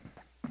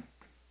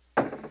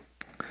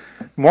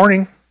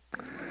Morning.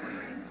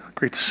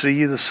 Great to see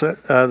you this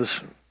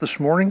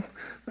morning.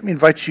 Let me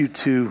invite you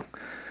to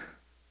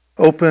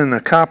open a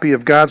copy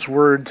of God's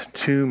Word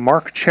to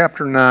Mark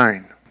chapter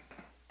 9.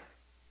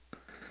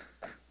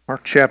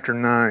 Mark chapter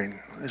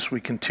 9. As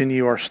we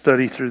continue our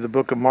study through the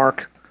book of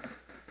Mark,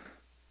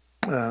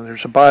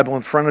 there's a Bible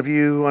in front of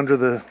you, under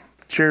the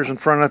chairs in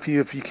front of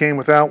you. If you came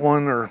without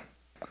one or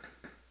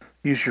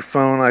use your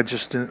phone, I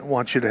just didn't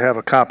want you to have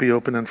a copy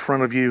open in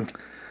front of you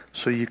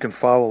so you can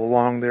follow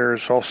along.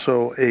 There's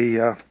also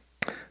a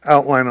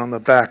outline on the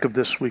back of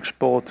this week's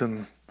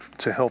bulletin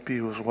to help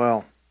you as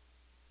well.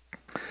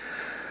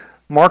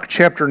 Mark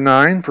chapter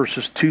 9,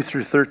 verses 2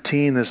 through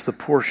 13 is the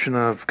portion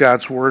of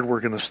God's Word we're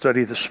going to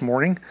study this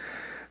morning.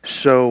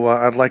 So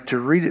I'd like to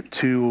read it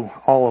to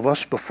all of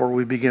us before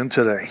we begin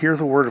today. Hear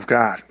the Word of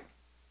God.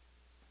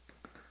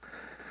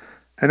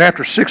 And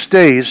after 6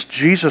 days,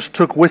 Jesus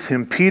took with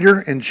him Peter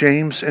and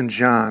James and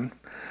John,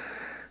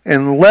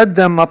 and led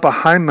them up a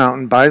high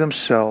mountain by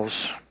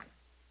themselves,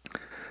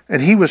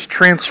 and he was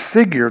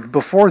transfigured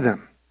before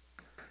them.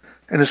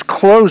 And his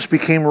clothes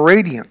became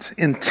radiant,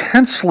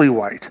 intensely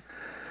white,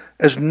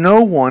 as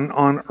no one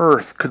on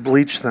earth could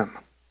bleach them.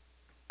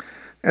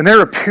 And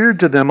there appeared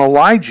to them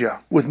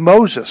Elijah with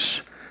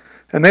Moses,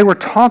 and they were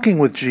talking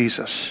with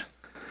Jesus.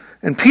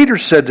 And Peter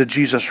said to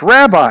Jesus,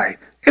 "Rabbi,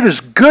 it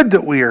is good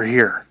that we are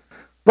here.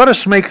 Let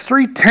us make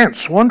 3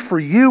 tents, one for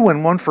you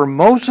and one for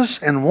Moses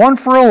and one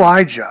for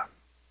Elijah."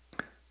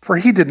 For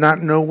he did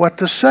not know what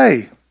to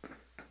say,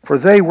 for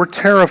they were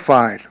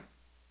terrified.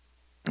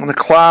 And a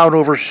cloud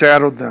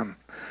overshadowed them.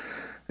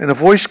 And a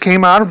voice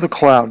came out of the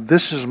cloud,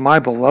 "This is my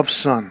beloved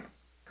Son.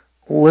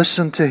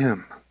 Listen to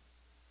him."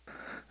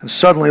 And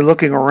suddenly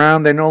looking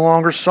around, they no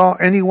longer saw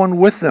anyone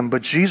with them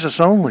but Jesus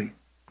only.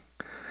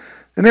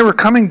 And they were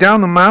coming down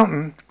the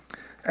mountain.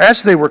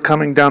 As they were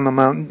coming down the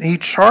mountain, he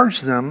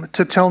charged them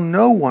to tell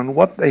no one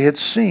what they had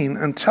seen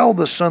until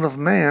the Son of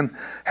Man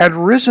had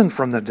risen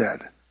from the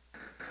dead.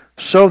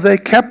 So they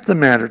kept the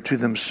matter to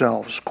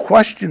themselves,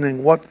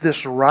 questioning what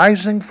this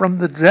rising from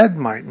the dead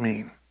might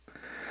mean.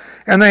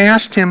 And they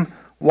asked him,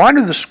 "Why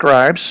do the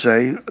scribes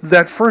say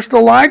that first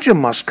Elijah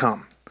must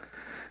come?"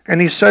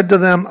 And he said to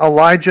them,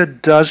 "Elijah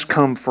does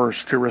come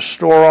first to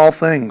restore all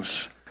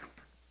things.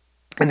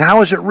 And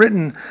how is it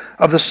written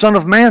of the Son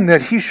of Man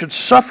that he should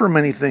suffer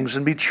many things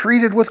and be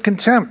treated with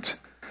contempt?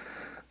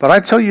 But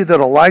I tell you that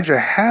Elijah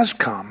has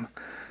come,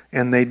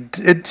 and they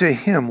did to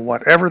him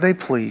whatever they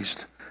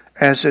pleased,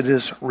 as it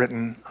is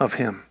written of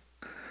him."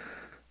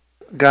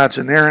 God's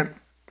inerrant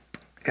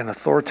and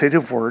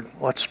authoritative word.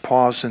 Let's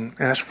pause and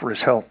ask for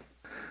his help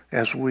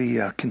as we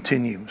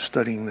continue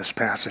studying this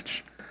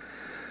passage.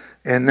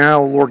 And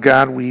now, Lord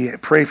God, we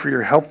pray for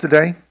your help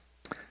today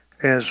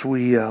as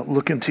we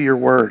look into your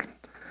word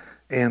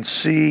and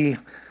see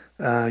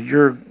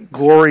your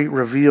glory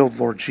revealed,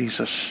 Lord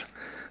Jesus,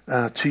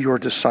 to your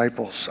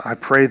disciples. I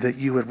pray that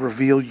you would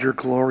reveal your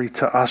glory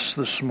to us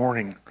this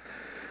morning,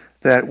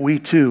 that we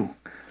too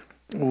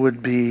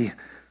would be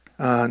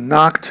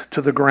knocked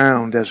to the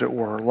ground, as it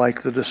were,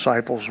 like the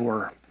disciples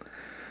were.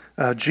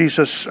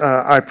 Jesus,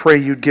 I pray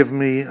you'd give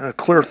me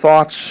clear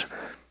thoughts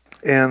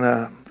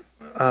and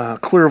a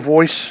clear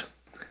voice.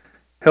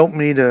 Help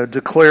me to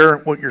declare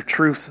what your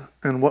truth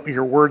and what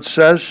your word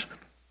says.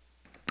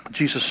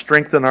 Jesus,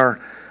 strengthen our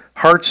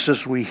hearts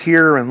as we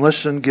hear and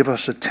listen. Give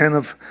us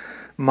attentive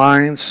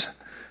minds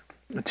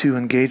to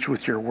engage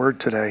with your word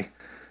today.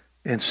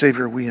 And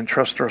Savior, we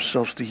entrust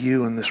ourselves to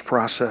you in this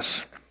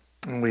process.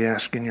 And we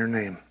ask in your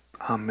name.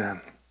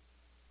 Amen.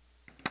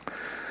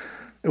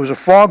 It was a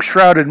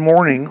fog-shrouded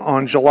morning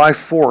on July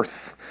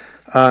 4th,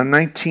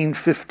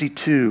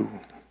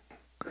 1952,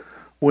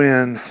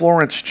 when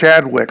Florence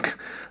Chadwick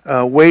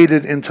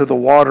waded into the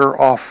water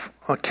off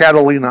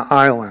Catalina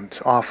Island,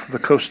 off the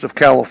coast of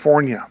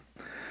California.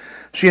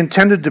 She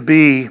intended to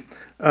be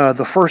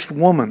the first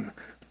woman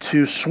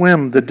to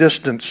swim the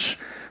distance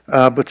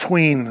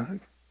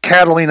between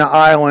Catalina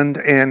Island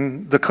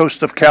and the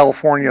coast of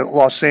California,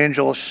 Los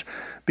Angeles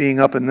being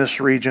up in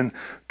this region,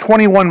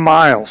 21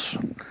 miles.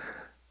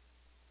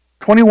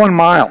 21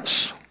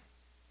 miles.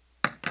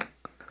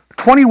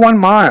 21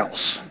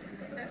 miles.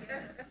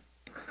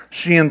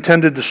 She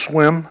intended to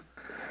swim.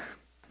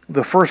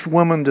 The first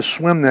woman to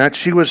swim that.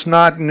 She was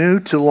not new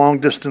to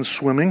long-distance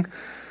swimming.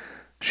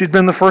 She'd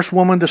been the first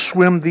woman to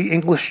swim the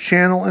English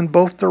Channel in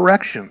both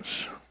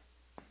directions.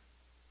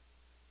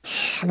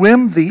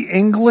 Swim the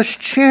English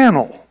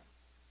Channel.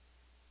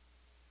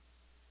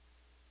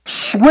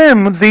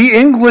 Swim the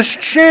English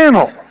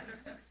Channel.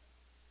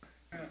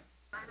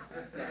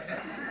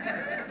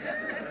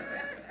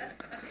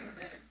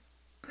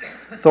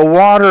 The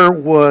water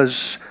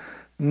was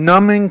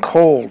numbing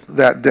cold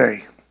that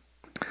day.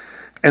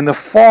 And the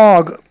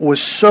fog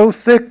was so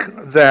thick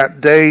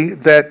that day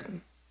that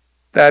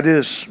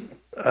is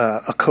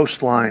a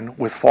coastline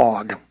with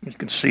fog. You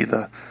can see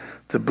the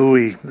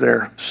buoy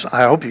there.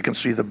 I hope you can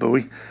see the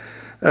buoy.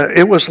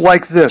 It was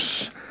like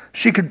this.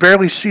 She could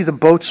barely see the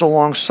boats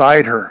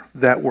alongside her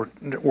that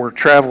were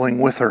traveling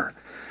with her.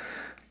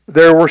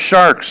 There were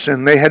sharks,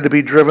 and they had to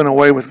be driven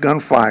away with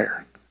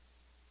gunfire.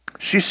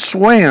 She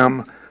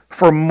swam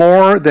for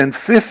more than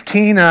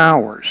 15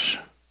 hours.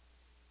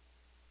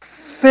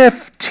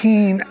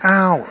 15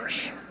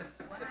 hours.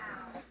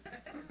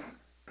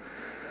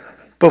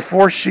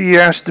 Before she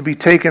asked to be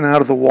taken out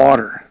of the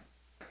water.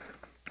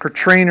 Her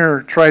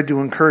trainer tried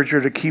to encourage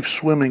her to keep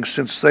swimming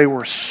since they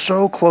were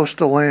so close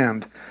to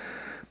land.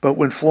 But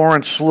when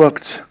Florence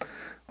looked,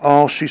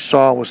 all she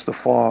saw was the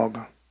fog.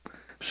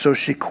 So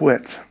she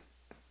quit,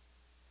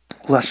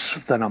 less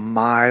than a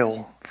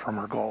mile from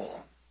her goal.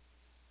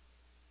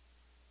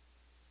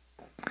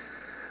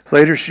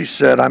 Later she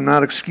said, "I'm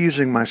not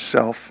excusing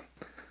myself,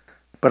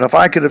 but if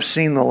I could have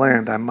seen the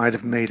land, I might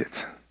have made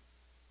it."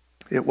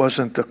 It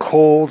wasn't the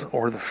cold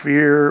or the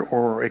fear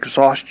or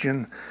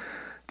exhaustion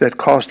that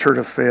caused her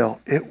to fail.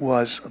 It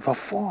was the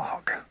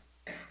fog.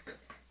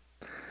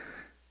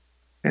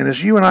 And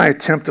as you and I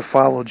attempt to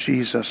follow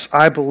Jesus,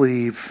 I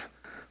believe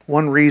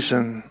one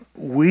reason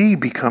we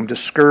become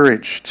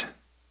discouraged,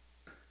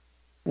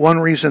 one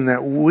reason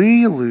that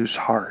we lose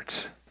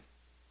heart,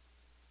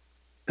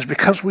 is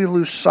because we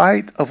lose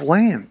sight of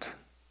land.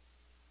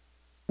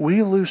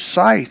 We lose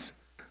sight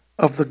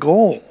of the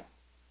goal.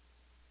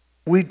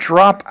 We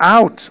drop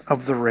out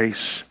of the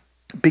race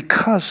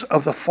because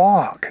of the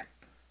fog.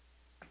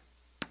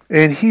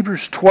 In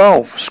Hebrews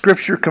 12,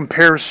 Scripture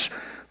compares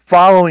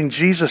following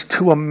Jesus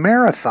to a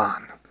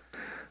marathon,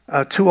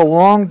 to a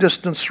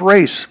long-distance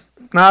race,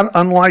 not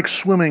unlike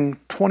swimming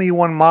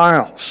 21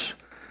 miles.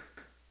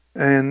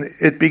 And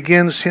it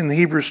begins in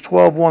Hebrews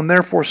 12:1,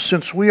 "Therefore,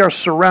 since we are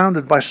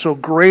surrounded by so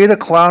great a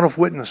cloud of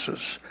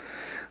witnesses,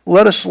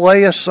 let us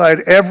lay aside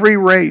every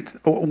weight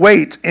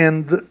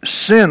and the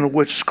sin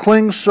which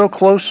clings so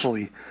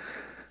closely,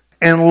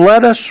 and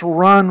let us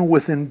run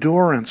with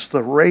endurance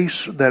the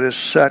race that is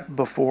set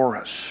before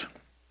us."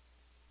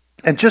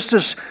 And just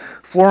as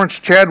Florence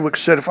Chadwick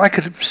said, if I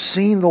could have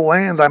seen the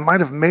land, I might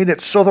have made it.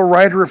 So the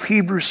writer of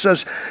Hebrews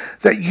says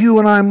that you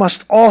and I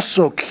must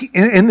also,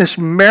 in this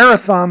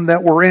marathon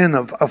that we're in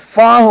of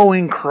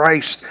following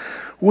Christ,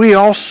 we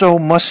also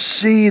must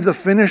see the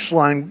finish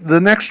line.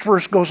 The next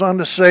verse goes on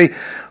to say,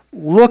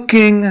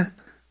 looking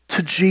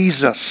to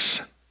Jesus,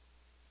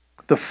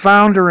 the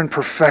founder and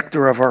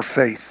perfecter of our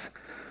faith,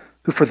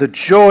 who for the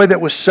joy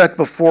that was set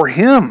before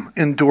him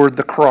endured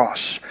the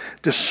cross,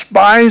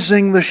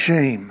 despising the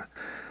shame,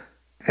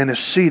 and is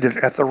seated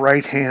at the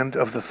right hand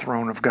of the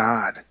throne of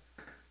God.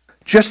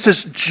 Just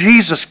as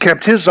Jesus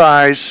kept his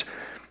eyes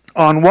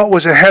on what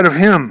was ahead of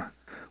him,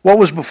 what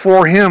was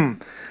before him,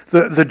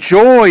 the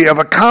joy of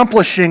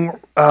accomplishing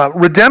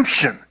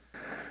redemption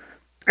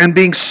and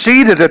being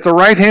seated at the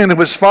right hand of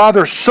his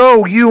Father,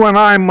 so you and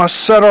I must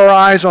set our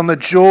eyes on the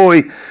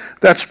joy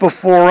that's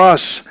before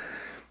us.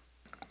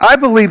 I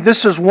believe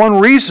this is one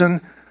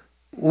reason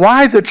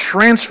why the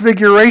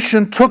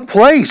transfiguration took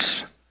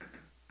place,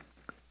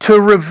 to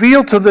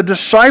reveal to the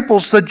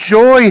disciples the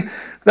joy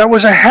that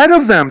was ahead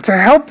of them, to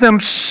help them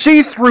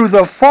see through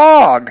the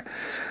fog,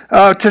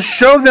 to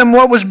show them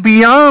what was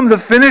beyond the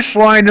finish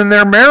line in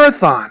their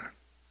marathon.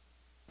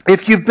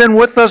 If you've been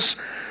with us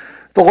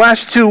the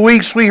last 2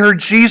 weeks, we heard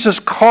Jesus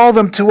call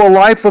them to a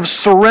life of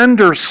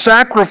surrender,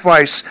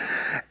 sacrifice,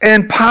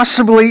 and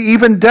possibly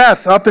even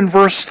death. Up in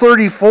verse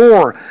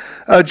 34,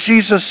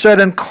 Jesus said,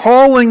 "And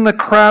calling the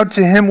crowd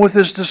to him with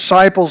his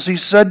disciples, he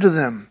said to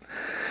them,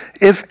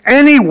 'If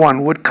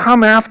anyone would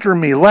come after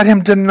me, let him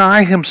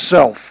deny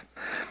himself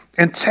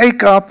and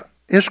take up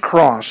his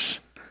cross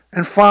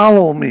and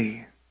follow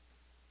me.'"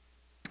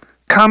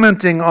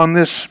 Commenting on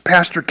this,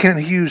 Pastor Kent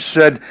Hughes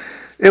said,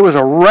 "It was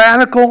a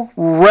radical,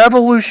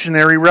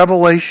 revolutionary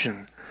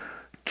revelation,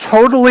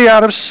 totally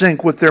out of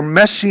sync with their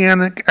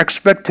messianic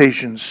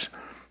expectations.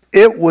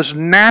 It was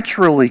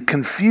naturally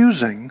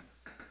confusing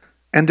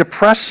and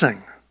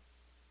depressing."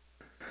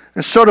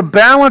 And so to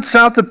balance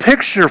out the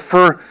picture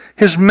for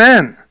his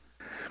men,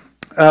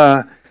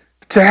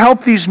 to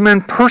help these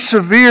men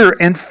persevere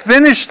and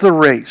finish the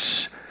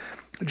race,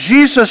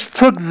 Jesus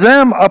took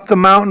them up the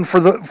mountain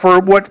for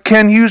what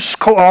Ken Hughes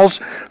calls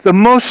the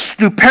most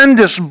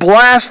stupendous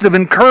blast of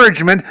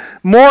encouragement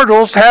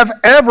mortals have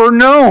ever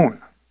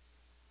known.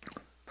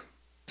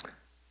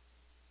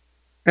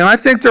 And I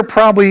think there are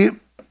probably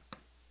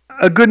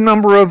a good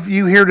number of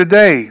you here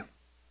today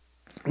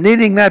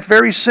needing that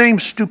very same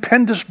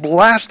stupendous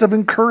blast of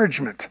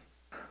encouragement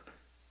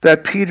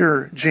that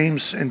Peter,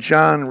 James, and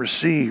John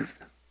received.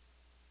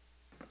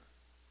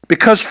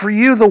 Because for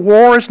you, the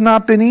war has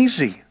not been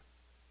easy.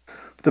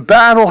 The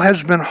battle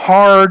has been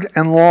hard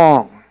and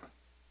long.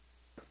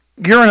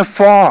 You're in a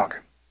fog.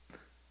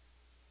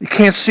 You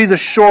can't see the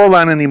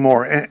shoreline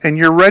anymore, and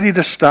you're ready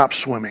to stop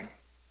swimming.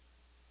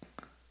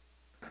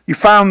 You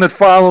found that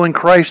following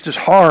Christ is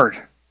hard.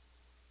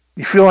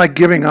 You feel like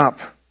giving up.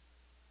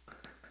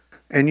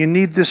 And you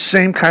need this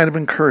same kind of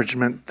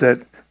encouragement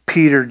that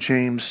Peter,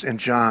 James, and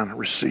John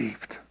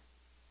received.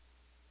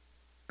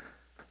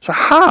 So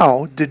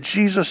how did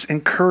Jesus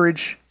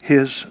encourage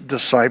his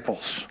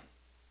disciples?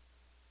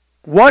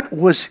 What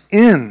was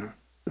in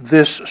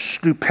this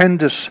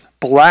stupendous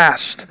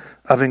blast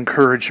of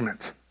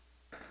encouragement?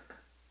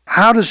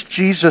 how does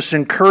Jesus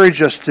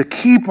encourage us to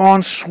keep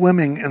on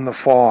swimming in the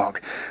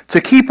fog, to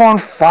keep on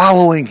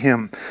following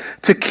him,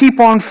 to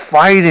keep on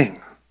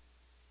fighting?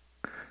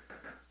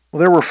 Well,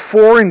 there were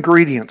 4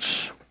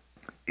 ingredients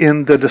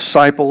in the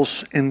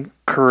disciples'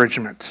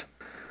 encouragement.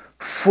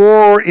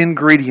 4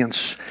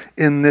 ingredients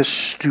in this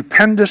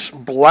stupendous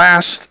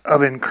blast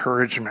of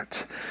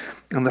encouragement.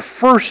 And the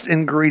first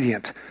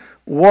ingredient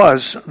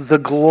was the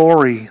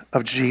glory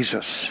of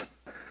Jesus.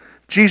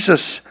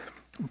 Jesus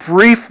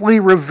briefly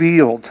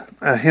revealed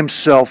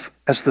himself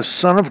as the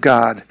Son of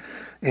God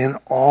in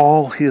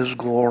all his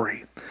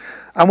glory.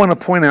 I want to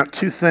point out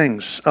 2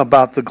 things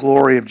about the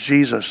glory of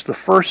Jesus. The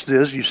first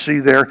is, you see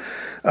there,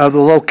 the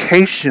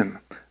location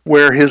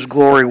where his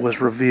glory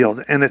was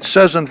revealed. And it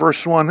says in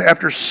verse 1,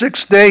 after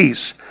 6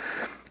 days,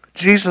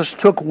 Jesus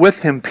took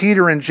with him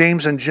Peter and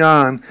James and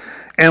John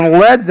and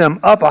led them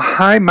up a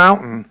high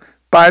mountain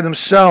by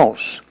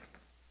themselves.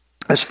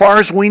 As far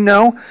as we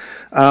know,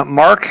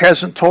 Mark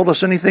hasn't told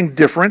us anything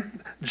different.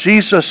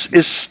 Jesus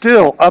is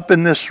still up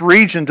in this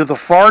region to the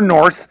far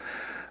north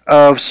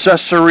of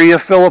Caesarea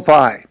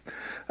Philippi.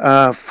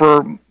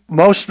 For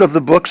most of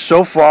the book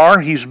so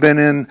far, he's been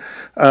in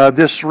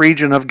this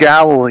region of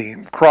Galilee,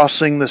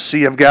 crossing the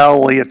Sea of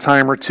Galilee a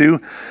time or 2.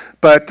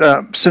 But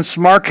since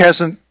Mark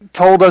hasn't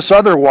told us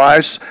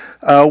otherwise,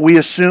 we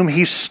assume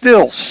he's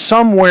still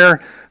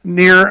somewhere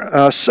near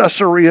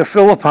Caesarea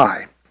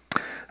Philippi.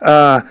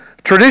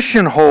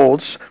 Tradition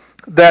holds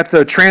that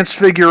the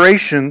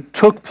transfiguration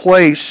took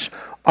place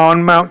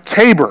on Mount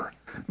Tabor.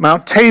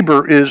 Mount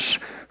Tabor is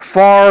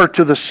far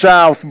to the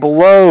south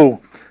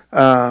below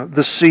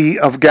the Sea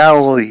of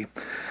Galilee.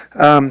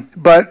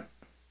 But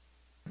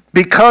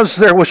because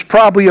there was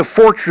probably a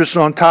fortress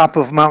on top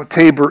of Mount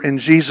Tabor in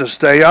Jesus'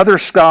 day, other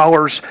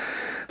scholars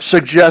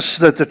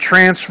suggest that the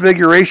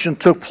transfiguration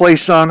took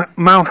place on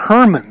Mount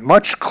Hermon,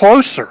 much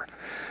closer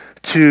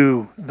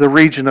to the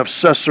region of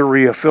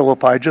Caesarea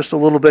Philippi, just a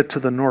little bit to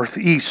the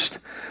northeast.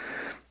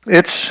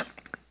 It's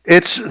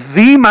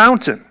the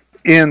mountain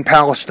in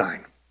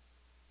Palestine.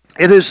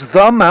 It is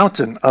the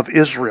mountain of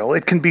Israel.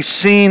 It can be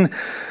seen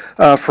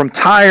from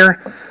Tyre.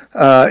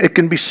 It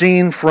can be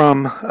seen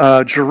from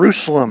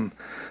Jerusalem,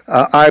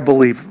 I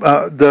believe.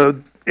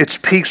 Its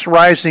peaks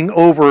rising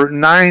over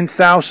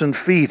 9,000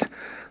 feet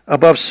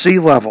above sea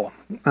level.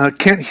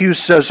 Kent Hughes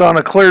says, on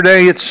a clear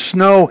day, its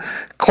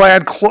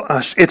snow-clad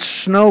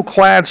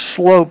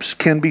slopes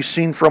can be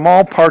seen from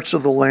all parts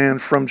of the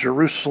land, from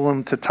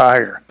Jerusalem to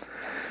Tyre.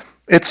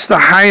 It's the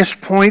highest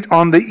point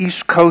on the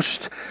east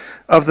coast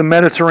of the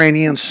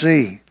Mediterranean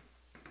Sea.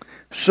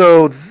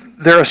 So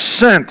their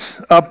ascent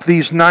up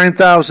these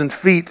 9,000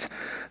 feet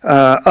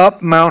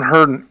up Mount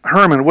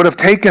Hermon would have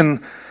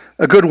taken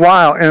a good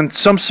while, and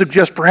some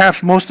suggest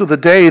perhaps most of the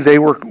day they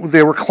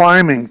were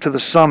climbing to the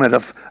summit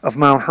of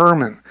Mount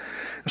Hermon.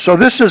 So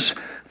this is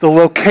the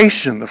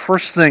location, the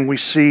first thing we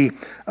see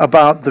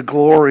about the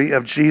glory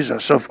of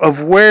Jesus,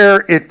 of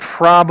where it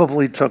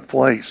probably took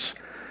place.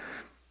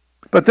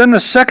 But then the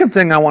second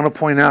thing I want to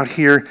point out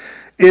here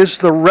is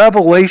the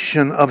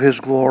revelation of his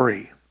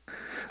glory.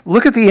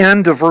 Look at the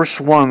end of verse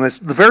 1.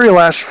 The very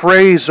last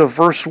phrase of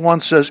verse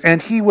 1 says,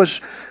 and he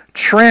was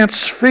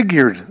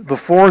transfigured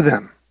before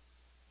them.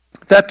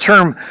 That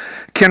term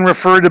can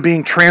refer to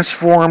being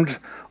transformed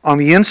on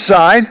the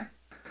inside.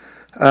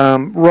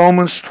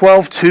 Romans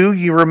 12:2,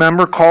 you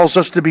remember, calls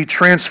us to be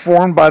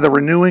transformed by the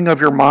renewing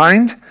of your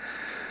mind.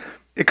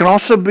 It can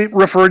also be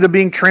referred to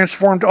being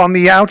transformed on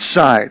the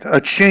outside, a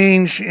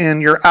change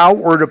in your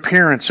outward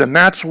appearance, and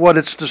that's what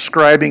it's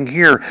describing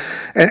here.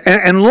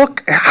 And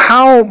look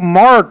how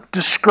Mark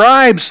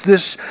describes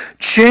this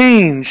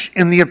change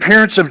in the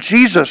appearance of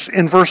Jesus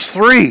in verse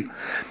 3.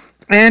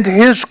 And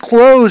his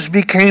clothes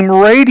became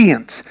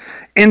radiant,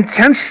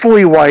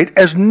 intensely white,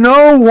 as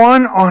no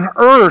one on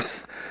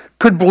earth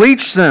could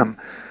bleach them.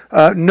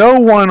 No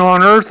one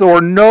on earth,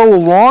 or no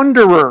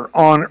launderer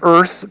on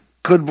earth,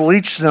 could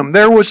bleach them.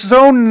 There was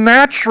no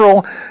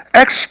natural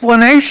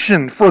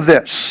explanation for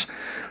this.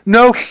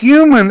 No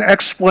human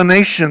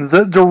explanation.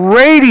 The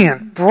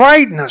radiant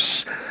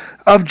brightness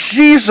of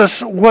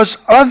Jesus was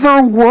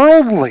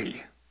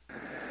otherworldly.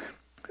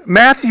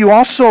 Matthew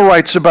also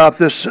writes about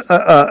this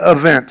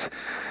event.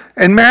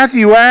 And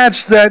Matthew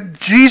adds that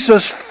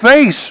Jesus'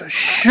 face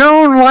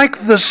shone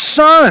like the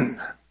sun.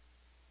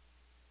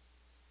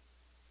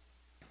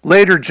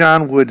 Later,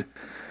 John would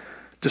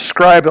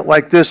describe it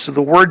like this: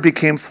 the Word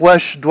became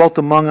flesh, dwelt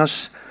among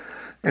us,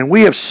 and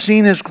we have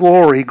seen his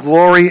glory,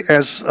 glory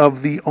as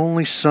of the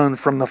only Son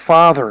from the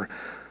Father,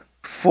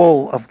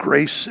 full of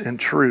grace and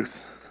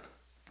truth.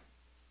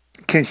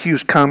 Kent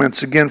Hughes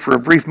comments again, for a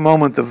brief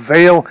moment, the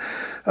veil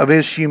of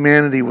his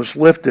humanity was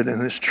lifted and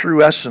his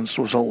true essence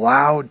was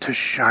allowed to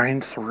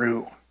shine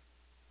through.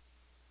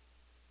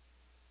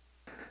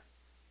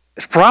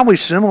 It's probably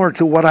similar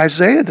to what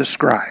Isaiah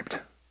described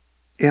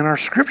in our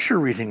scripture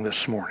reading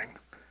this morning.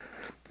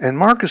 And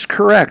Mark is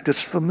correct,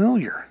 it's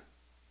familiar.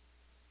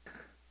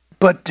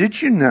 But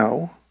did you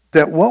know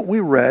that what we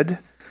read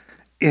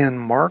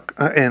in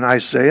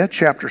Isaiah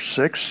chapter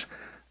 6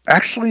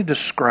 actually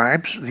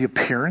describes the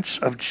appearance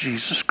of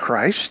Jesus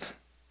Christ.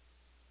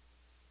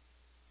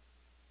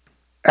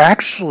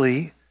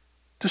 Actually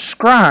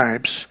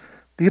describes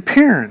the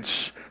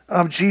appearance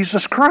of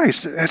Jesus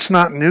Christ. It's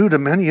not new to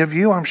many of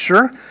you, I'm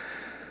sure.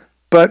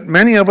 But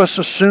many of us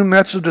assume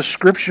that's a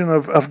description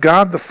of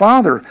God the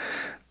Father.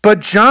 But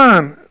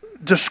John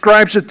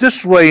describes it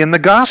this way in the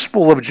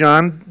Gospel of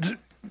John,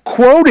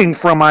 quoting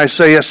from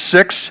Isaiah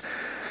 6.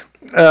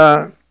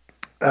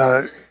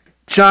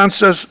 John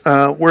says,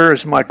 where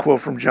is my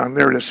quote from John?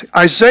 There it is.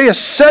 Isaiah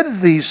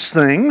said these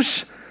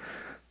things.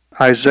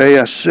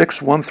 Isaiah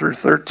 6, 1 through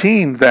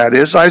 13, that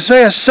is.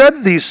 Isaiah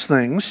said these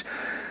things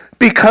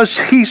because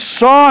he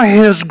saw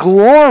his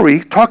glory,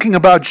 talking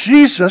about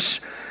Jesus,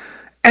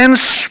 and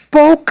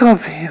spoke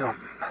of him.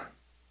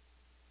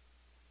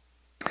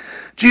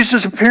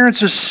 Jesus'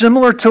 appearance is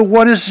similar to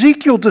what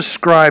Ezekiel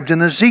described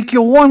in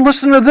Ezekiel 1.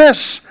 Listen to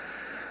this.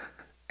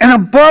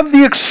 And above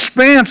the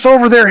expanse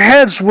over their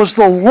heads was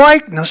the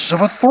likeness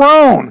of a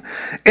throne,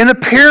 in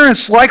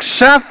appearance like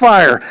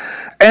sapphire.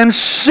 And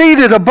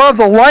seated above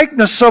the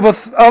likeness of a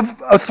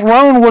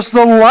throne was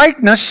the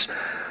likeness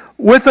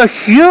with a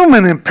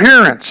human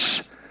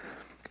appearance.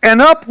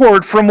 And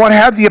upward from what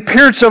had the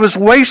appearance of his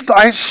waist,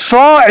 I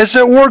saw as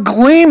it were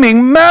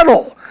gleaming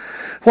metal,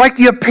 like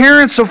the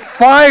appearance of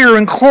fire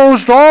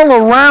enclosed all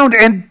around,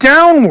 and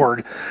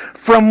downward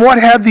from what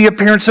had the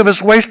appearance of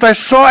his waist, I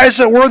saw as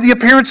it were the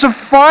appearance of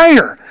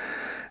fire.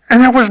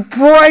 And there was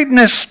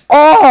brightness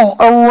all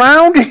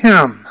around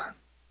him.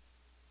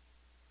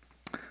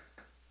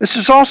 This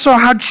is also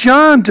how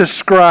John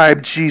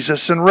described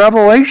Jesus in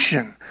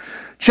Revelation.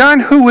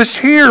 John, who was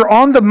here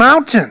on the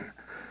mountain.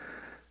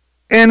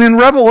 And in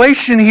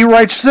Revelation, he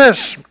writes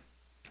this,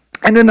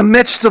 and in the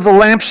midst of the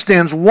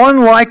lampstands,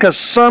 one like a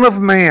son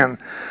of man,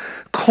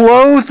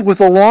 clothed with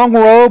a long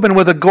robe and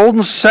with a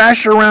golden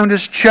sash around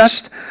his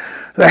chest.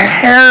 The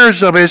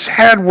hairs of his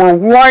head were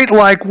white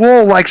like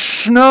wool, like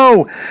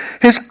snow.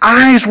 His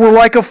eyes were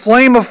like a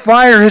flame of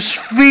fire. His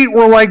feet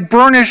were like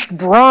burnished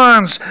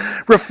bronze,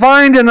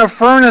 refined in a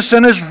furnace,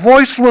 and his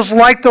voice was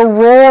like the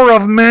roar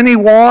of many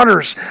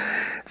waters.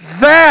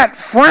 That,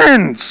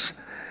 friends,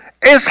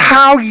 is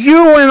how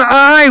you and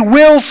I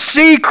will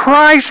see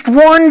Christ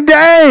one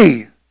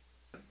day.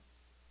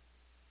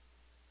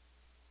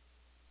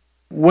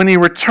 When he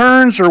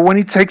returns or when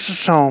he takes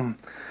us home,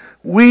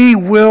 we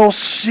will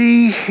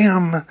see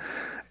him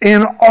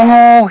in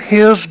all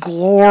his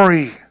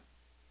glory.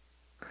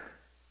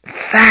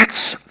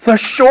 That's the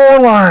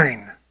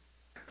shoreline.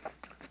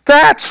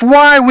 That's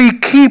why we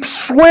keep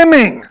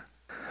swimming.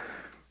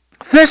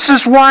 This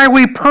is why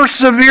we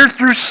persevere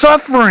through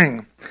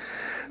suffering.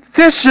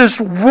 This is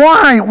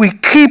why we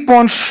keep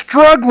on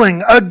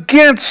struggling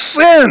against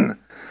sin.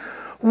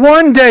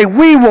 One day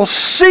we will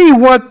see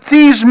what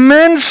these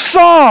men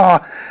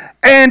saw,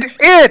 and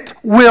it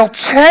will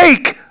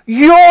take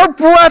your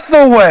breath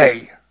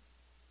away.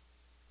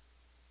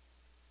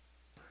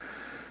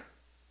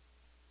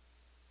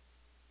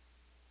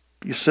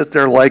 You sit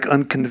there like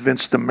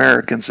unconvinced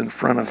Americans in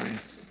front of me.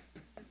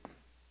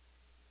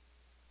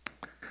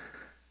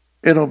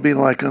 It'll be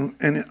like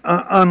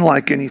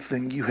unlike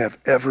anything you have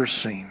ever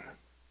seen.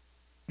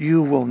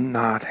 You will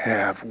not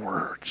have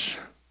words.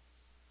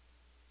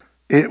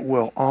 It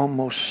will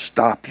almost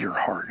stop your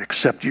heart,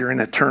 except you're in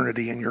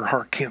eternity and your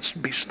heart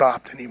can't be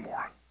stopped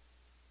anymore.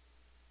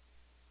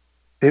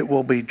 It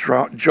will be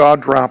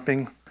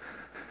jaw-dropping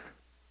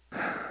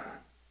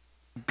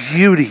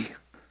beauty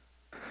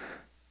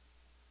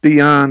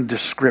beyond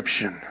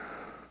description.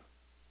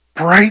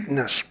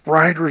 Brightness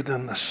brighter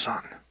than the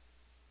sun.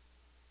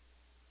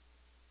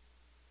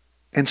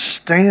 And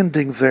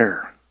standing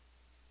there,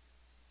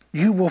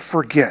 you will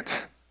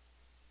forget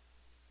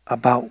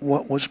about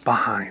what was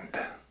behind.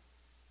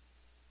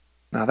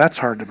 Now that's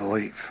hard to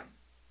believe.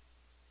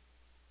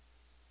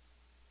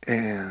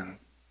 And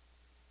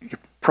you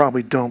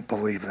probably don't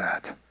believe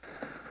that.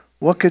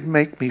 What could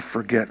make me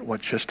forget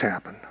what just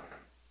happened?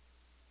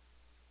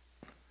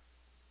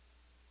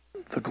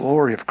 The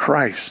glory of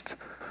Christ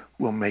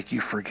will make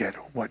you forget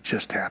what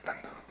just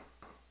happened.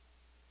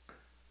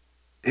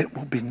 It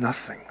will be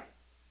nothing.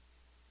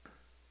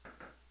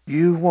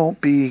 You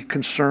won't be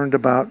concerned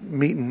about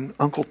meeting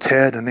Uncle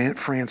Ted and Aunt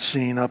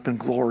Francine up in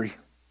glory.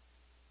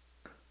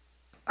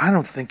 I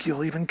don't think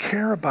you'll even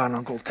care about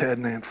Uncle Ted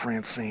and Aunt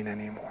Francine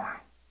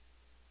anymore.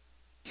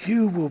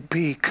 You will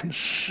be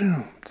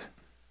consumed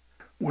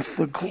with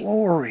the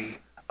glory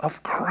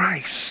of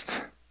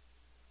Christ.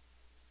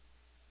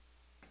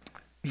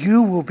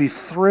 You will be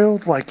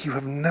thrilled like you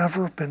have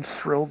never been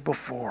thrilled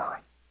before.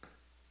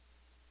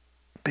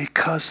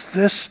 Because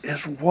this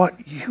is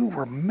what you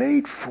were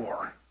made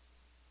for.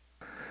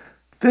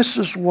 This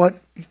is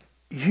what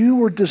you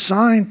were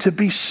designed to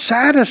be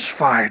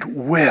satisfied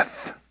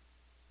with.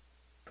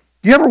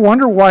 Do you ever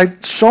wonder why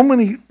so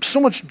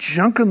much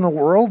junk in the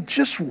world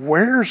just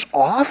wears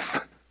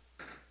off?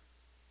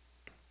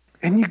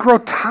 And you grow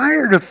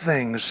tired of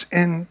things,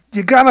 and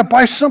you got to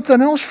buy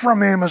something else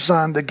from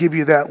Amazon to give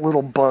you that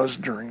little buzz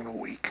during the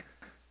week.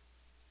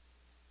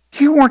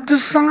 You weren't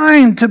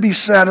designed to be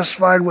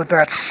satisfied with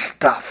that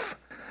stuff.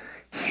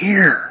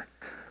 Here,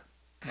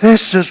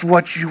 this is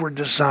what you were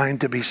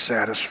designed to be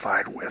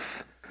satisfied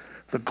with.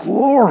 The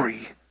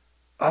glory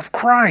of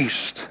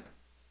Christ.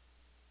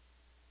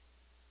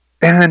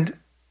 And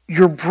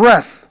your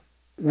breath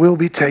will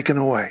be taken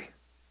away.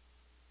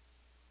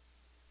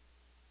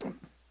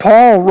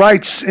 Paul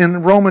writes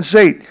in Romans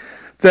 8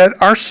 that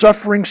our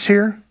sufferings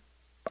here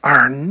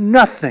are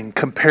nothing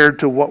compared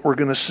to what we're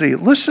going to see.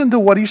 Listen to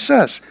what he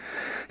says.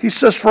 He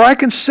says, "For I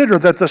consider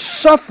that the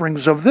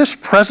sufferings of this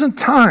present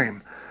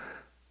time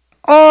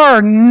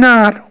are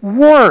not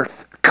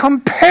worth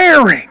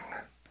comparing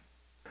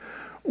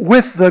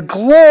with the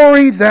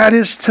glory that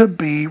is to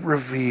be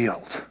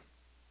revealed."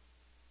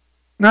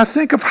 Now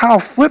think of how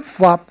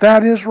flip-flop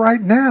that is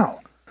right now.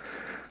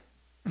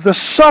 The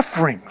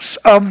sufferings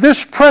of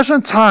this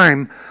present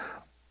time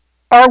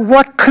are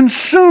what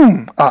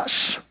consume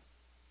us.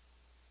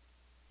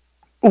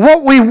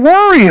 What we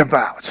worry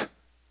about,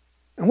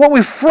 and what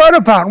we fret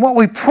about, and what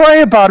we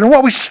pray about, and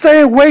what we stay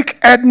awake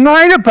at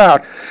night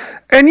about.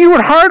 And you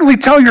would hardly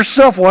tell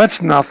yourself, well,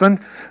 that's nothing.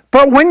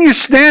 But when you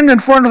stand in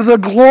front of the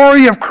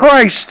glory of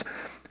Christ,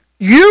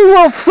 you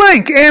will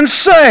think and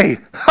say,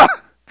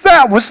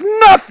 that was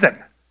nothing.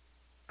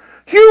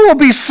 You will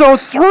be so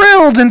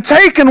thrilled and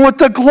taken with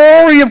the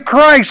glory of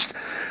Christ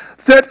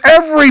that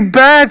every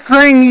bad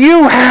thing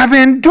you have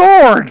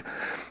endured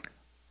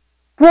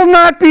will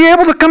not be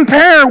able to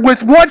compare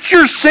with what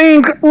you're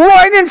seeing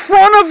right in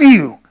front of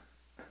you.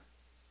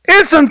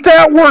 Isn't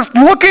that worth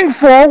looking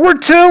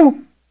forward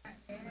to?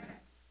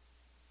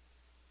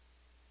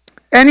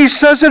 And he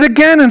says it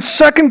again in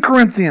 2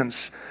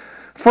 Corinthians.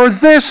 For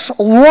this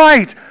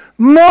light,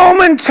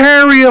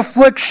 momentary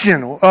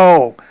affliction.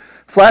 Oh,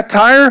 flat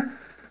tire?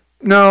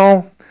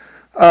 No.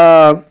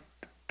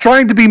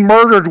 Trying to be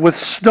murdered with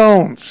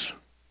stones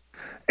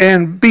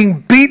and being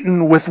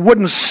beaten with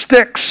wooden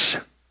sticks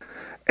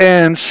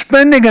and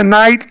spending a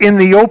night in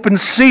the open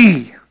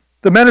sea,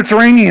 the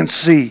Mediterranean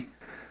Sea.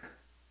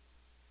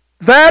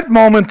 That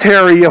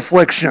momentary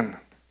affliction,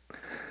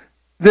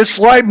 this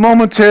light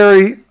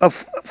momentary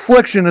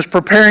affliction is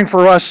preparing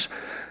for us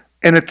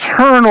an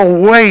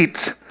eternal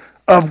weight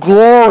of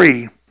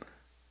glory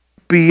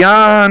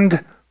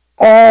beyond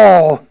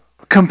all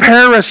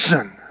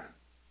comparison.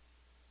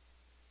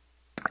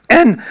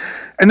 And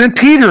then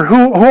Peter,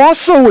 who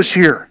also was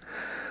here,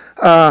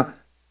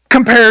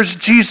 compares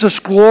Jesus'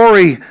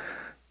 glory,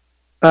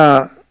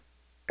 and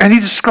he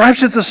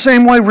describes it the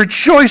same way.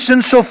 Rejoice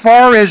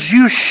insofar as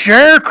you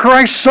share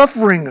Christ's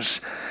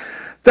sufferings,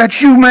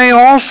 that you may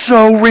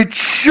also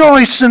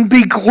rejoice and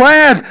be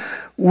glad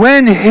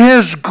when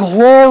his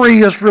glory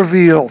is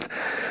revealed.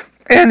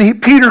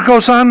 And Peter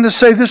goes on to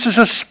say this is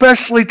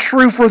especially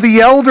true for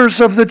the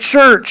elders of the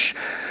church.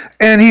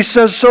 And he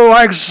says, so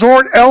I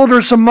exhort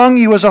elders among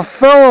you as a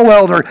fellow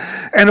elder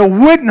and a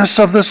witness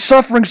of the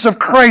sufferings of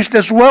Christ,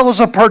 as well as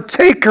a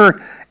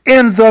partaker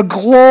in the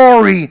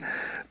glory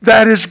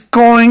that is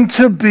going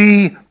to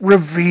be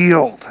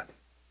revealed.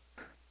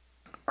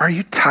 Are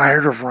you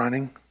tired of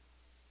running?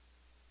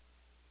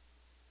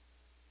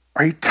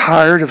 Are you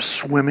tired of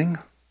swimming?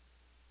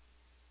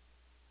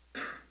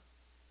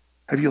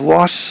 Have you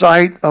lost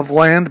sight of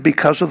land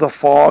because of the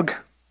fog?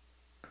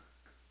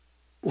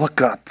 Look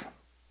up.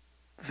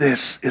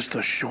 This is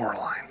the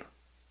shoreline.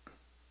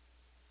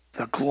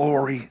 The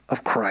glory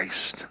of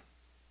Christ.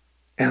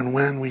 And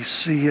when we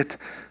see it,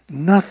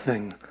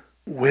 nothing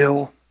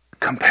will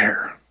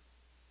compare.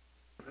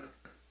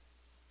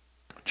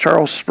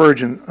 Charles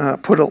Spurgeon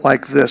put it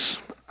like this.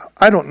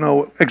 I don't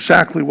know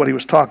exactly what he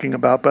was talking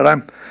about,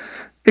 but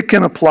it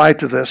can apply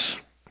to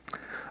this.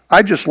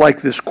 I just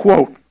like this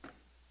quote.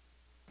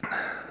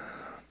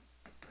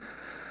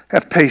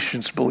 Have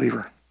patience,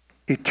 believer.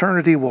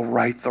 Eternity will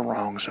right the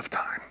wrongs of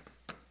time.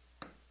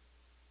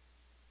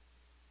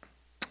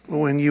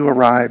 When you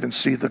arrive and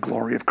see the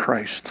glory of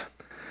Christ,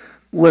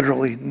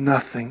 literally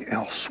nothing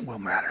else will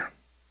matter.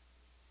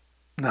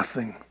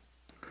 Nothing.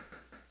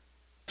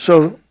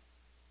 So,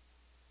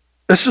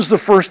 this is the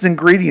first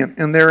ingredient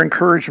in their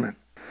encouragement.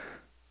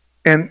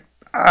 And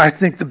I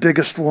think the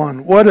biggest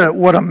one, what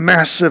a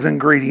massive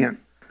ingredient,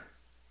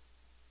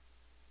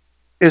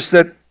 is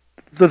that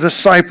the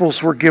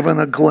disciples were given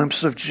a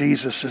glimpse of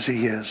Jesus as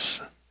he is.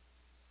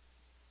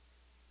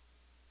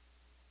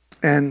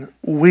 And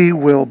we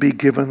will be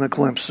given a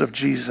glimpse of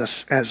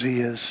Jesus as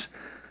he is.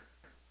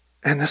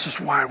 And this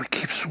is why we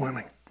keep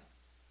swimming.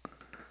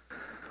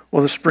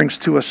 Well, this brings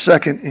to a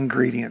second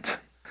ingredient.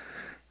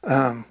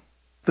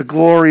 The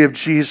glory of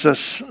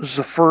Jesus is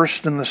the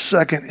first, and the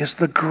second is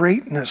the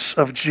greatness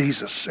of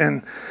Jesus.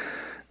 And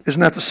isn't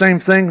that the same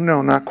thing?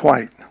 No, not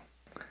quite.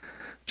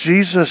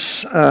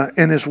 Jesus,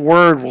 in his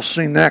word, we'll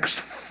see next,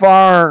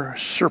 far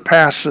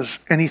surpasses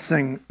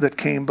anything that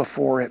came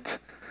before it.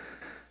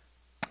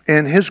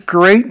 And his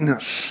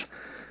greatness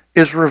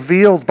is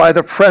revealed by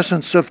the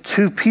presence of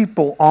two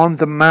people on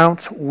the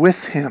mount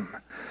with him.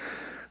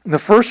 The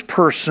first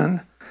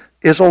person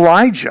is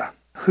Elijah,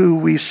 who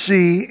we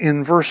see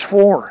in verse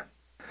 4.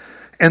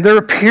 And there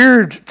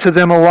appeared to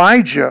them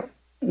Elijah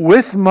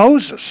with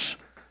Moses,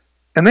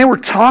 and they were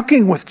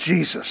talking with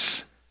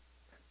Jesus.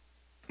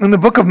 In the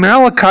book of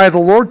Malachi, the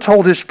Lord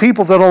told his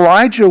people that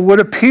Elijah would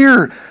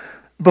appear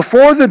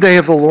before the day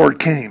of the Lord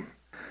came.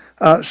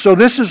 So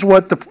this is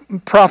what the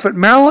prophet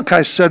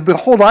Malachi said,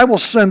 "Behold, I will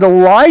send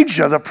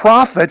Elijah, the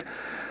prophet,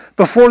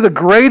 before the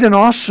great and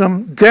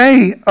awesome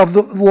day of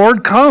the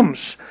Lord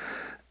comes.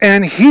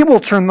 And he will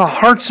turn the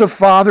hearts of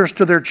fathers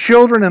to their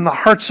children and the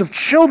hearts of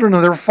children to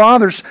their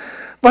fathers.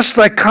 Must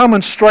I come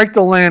and strike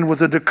the land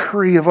with a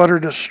decree of utter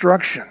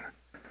destruction?"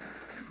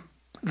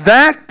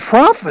 That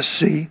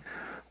prophecy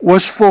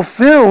was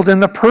fulfilled in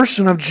the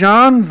person of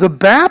John the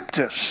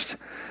Baptist.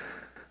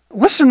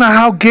 Listen to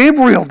how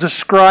Gabriel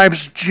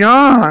describes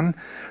John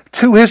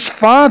to his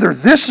father.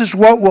 "This is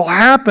what will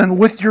happen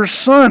with your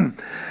son,"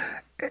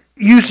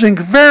 using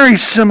very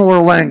similar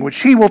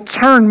language. "He will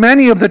turn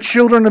many of the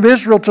children of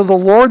Israel to the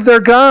Lord their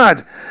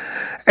God,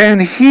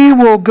 and he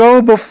will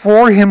go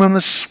before him in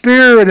the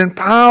spirit and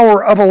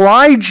power of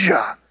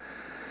Elijah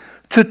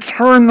to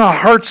turn the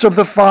hearts of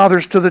the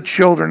fathers to the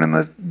children and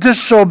the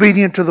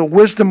disobedient to the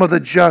wisdom of the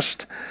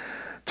just,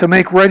 to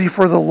make ready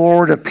for the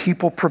Lord a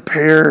people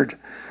prepared."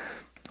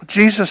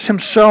 Jesus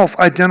himself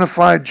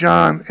identified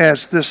John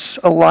as this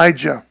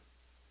Elijah.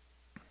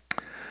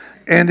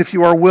 And if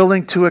you are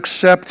willing to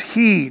accept,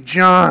 he,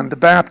 John the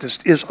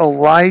Baptist, is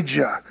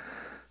Elijah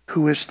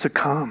who is to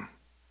come.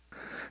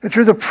 And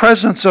through the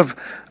presence of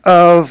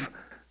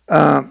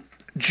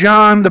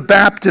John the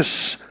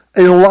Baptist's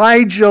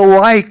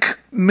Elijah-like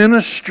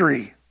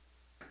ministry,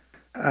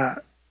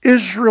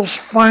 Israel's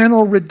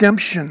final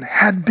redemption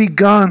had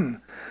begun.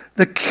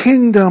 The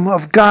kingdom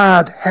of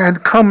God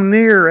had come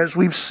near, as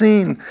we've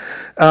seen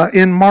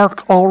in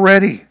Mark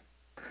already.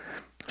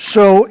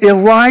 So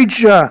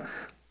Elijah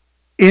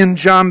in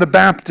John the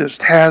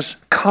Baptist has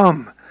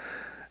come.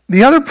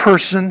 The other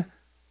person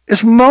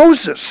is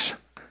Moses.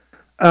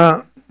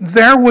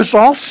 There was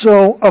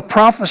also a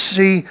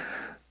prophecy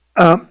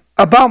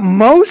about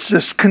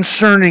Moses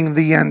concerning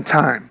the end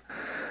time.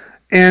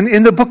 And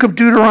in the book of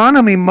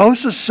Deuteronomy,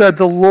 Moses said,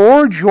 "The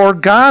Lord your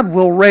God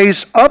will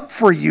raise up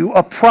for you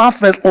a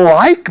prophet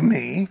like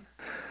me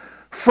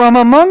from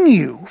among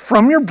you,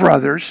 from your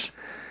brothers.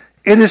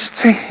 It is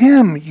to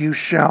him you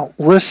shall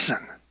listen."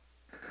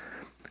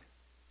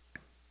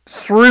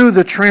 Through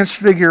the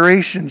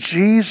transfiguration,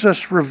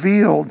 Jesus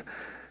revealed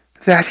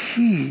that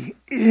he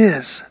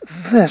is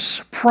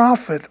this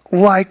prophet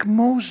like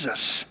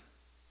Moses.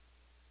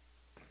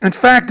 In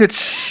fact, it's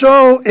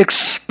so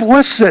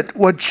explicit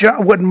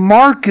what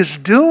Mark is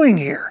doing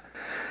here.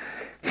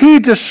 He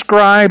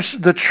describes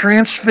the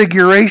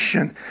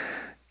transfiguration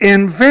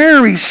in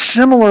very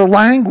similar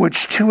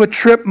language to a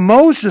trip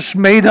Moses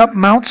made up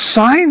Mount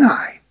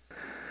Sinai.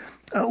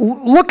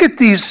 Look at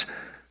these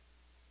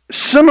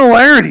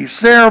similarities.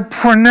 They are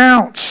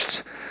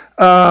pronounced.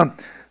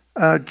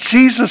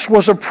 Jesus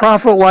was a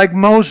prophet like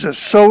Moses.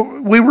 So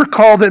we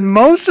recall that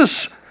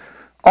Moses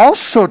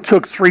also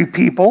took 3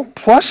 people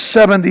plus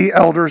 70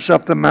 elders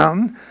up the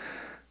mountain,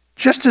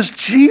 just as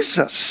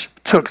Jesus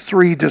took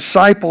 3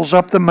 disciples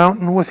up the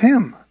mountain with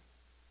him.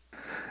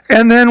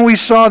 And then we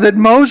saw that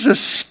Moses'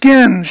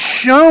 skin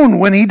shone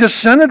when he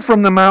descended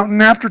from the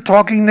mountain after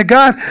talking to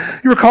God.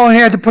 You recall he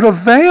had to put a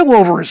veil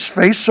over his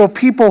face so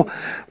people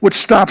would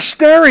stop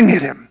staring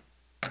at him.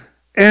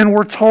 And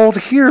we're told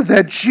here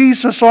that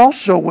Jesus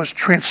also was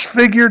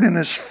transfigured, and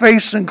his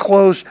face and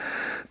clothes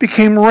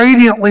became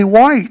radiantly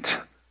white.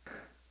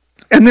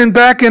 And then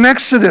back in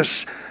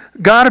Exodus,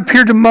 God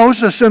appeared to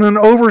Moses in an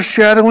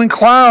overshadowing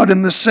cloud.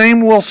 And the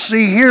same we'll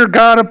see here.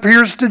 God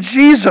appears to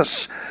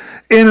Jesus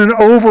in an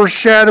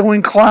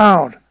overshadowing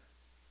cloud.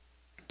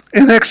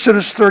 In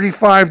Exodus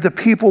 35, the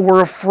people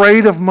were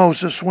afraid of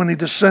Moses when he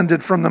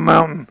descended from the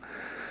mountain.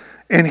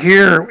 And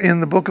here in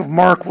the book of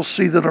Mark, we'll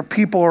see that our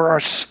people are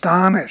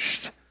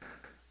astonished.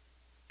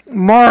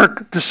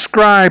 Mark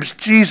describes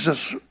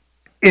Jesus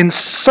in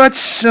such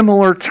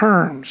similar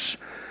terms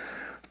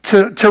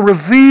to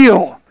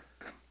reveal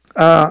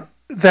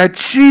that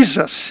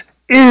Jesus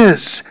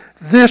is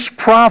this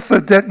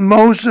prophet that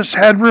Moses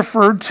had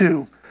referred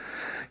to.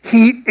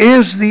 He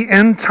is the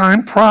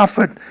end-time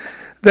prophet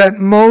that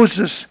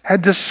Moses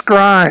had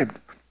described.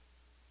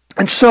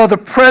 And so the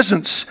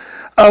presence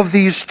of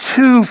these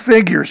 2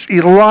 figures,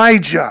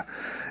 Elijah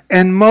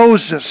and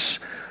Moses,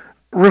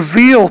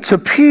 reveal to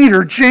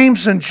Peter,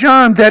 James, and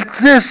John that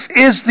this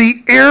is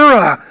the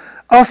era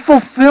of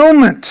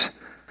fulfillment.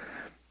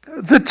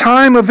 The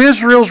time of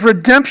Israel's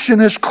redemption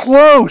is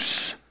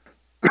close.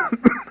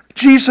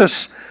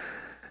 Jesus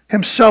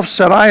himself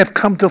said, "I have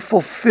come to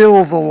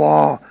fulfill the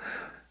law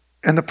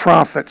and the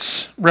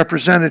prophets,"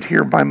 represented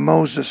here by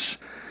Moses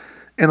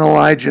and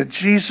Elijah.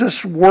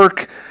 Jesus'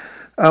 work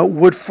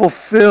would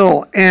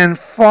fulfill and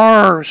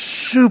far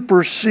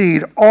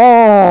supersede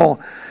all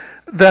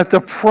that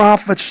the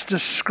prophets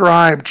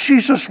described.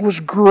 Jesus was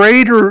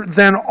greater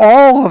than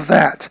all of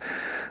that.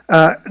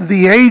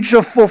 The age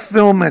of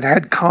fulfillment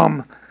had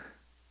come.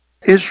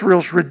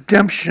 Israel's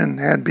redemption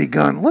had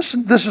begun.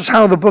 Listen, this is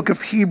how the book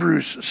of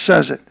Hebrews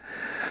says it.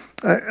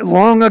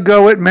 Long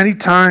ago, at many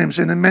times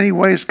and in many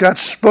ways, God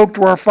spoke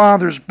to our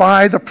fathers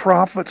by the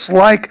prophets,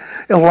 like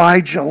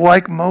Elijah,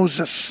 like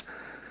Moses.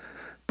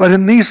 But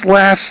in these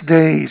last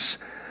days,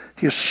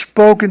 he has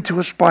spoken to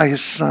us by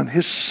his Son.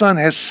 His Son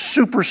has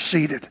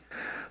superseded,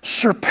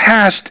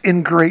 surpassed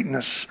in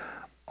greatness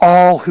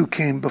all who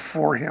came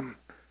before him.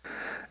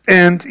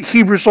 And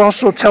Hebrews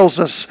also tells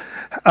us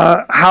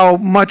how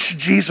much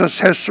Jesus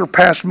has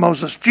surpassed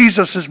Moses.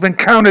 Jesus has been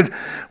counted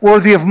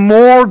worthy of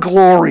more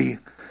glory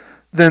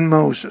than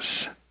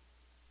Moses.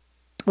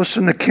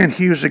 Listen to Kent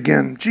Hughes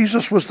again.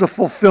 Jesus was the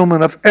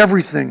fulfillment of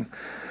everything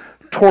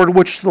toward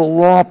which the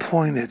law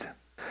pointed.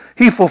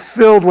 He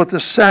fulfilled what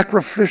the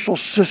sacrificial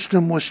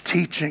system was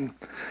teaching.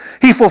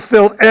 He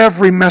fulfilled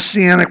every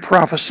messianic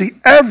prophecy,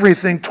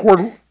 everything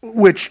toward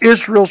which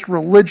Israel's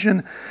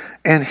religion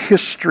and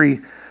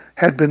history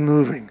had been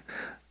moving.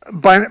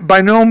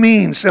 By no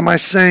means am I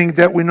saying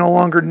that we no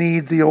longer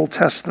need the Old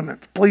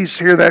Testament. Please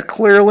hear that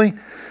clearly.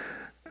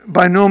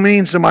 By no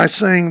means am I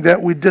saying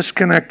that we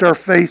disconnect our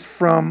faith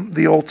from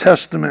the Old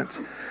Testament.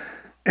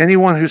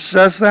 Anyone who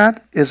says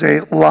that is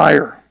a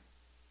liar.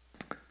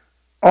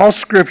 All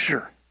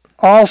Scripture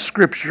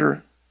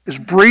is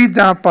breathed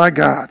out by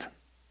God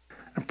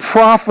and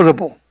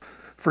profitable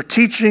for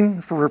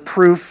teaching, for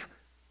reproof,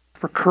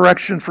 for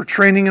correction, for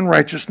training in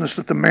righteousness,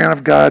 that the man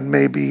of God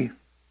may be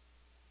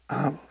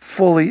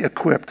fully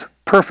equipped,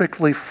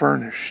 perfectly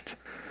furnished.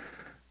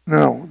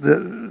 No,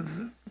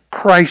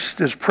 Christ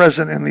is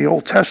present in the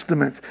Old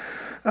Testament,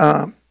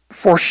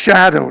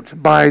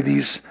 foreshadowed by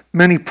these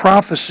many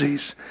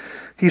prophecies.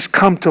 He's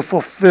come to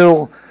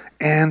fulfill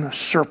and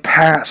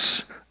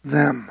surpass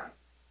them.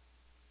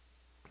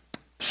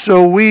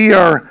 So we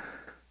are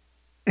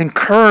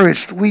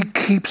encouraged. We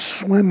keep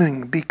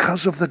swimming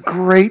because of the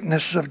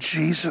greatness of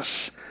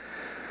Jesus.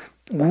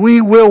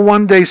 We will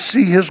one day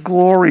see his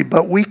glory,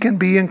 but we can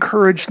be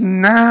encouraged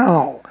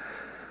now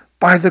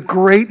by the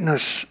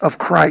greatness of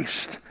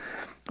Christ,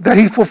 that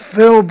he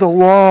fulfilled the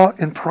law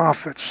and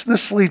prophets.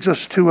 This leads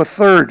us to a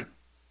third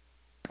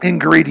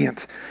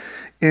ingredient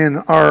in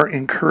our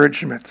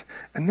encouragement,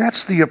 and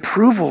that's the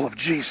approval of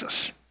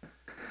Jesus.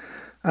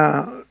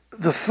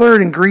 The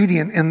third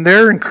ingredient in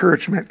their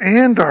encouragement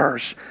and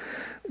ours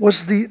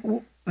was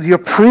the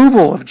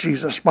approval of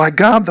Jesus by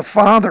God the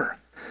Father,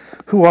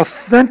 who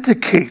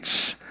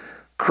authenticates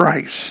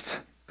Christ.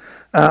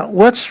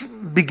 Let's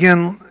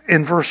begin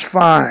in verse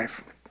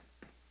 5.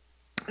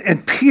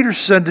 And Peter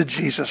said to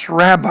Jesus,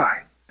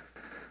 Rabbi,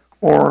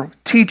 or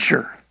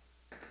teacher,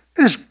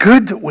 it is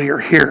good that we are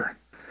here.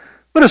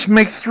 Let us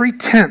make 3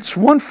 tents,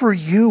 one for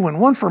you and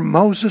one for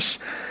Moses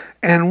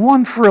and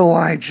one for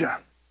Elijah.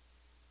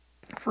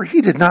 For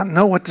he did not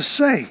know what to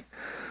say,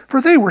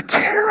 for they were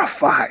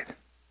terrified.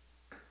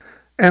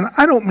 And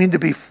I don't mean to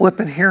be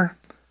flippant here,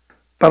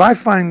 but I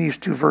find these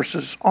 2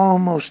 verses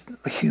almost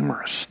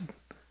humorous.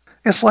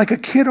 It's like a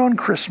kid on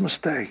Christmas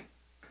Day.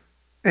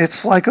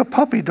 It's like a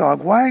puppy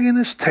dog wagging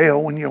his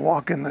tail when you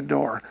walk in the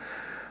door.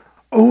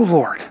 Oh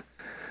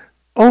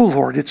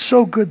Lord, it's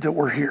so good that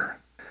we're here.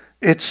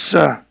 It's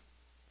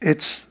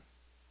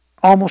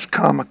almost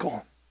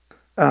comical.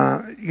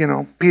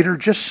 Peter,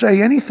 just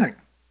say anything,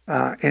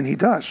 and he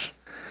does.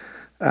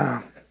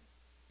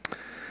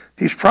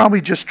 He's probably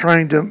just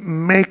trying to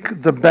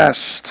make the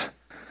best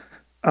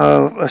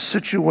of a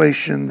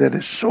situation that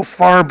is so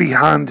far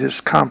beyond his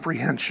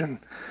comprehension,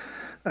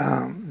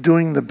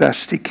 doing the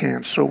best he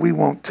can. So we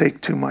won't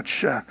take too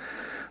much,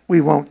 we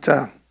won't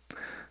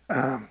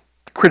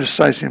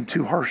criticize him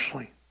too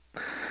harshly.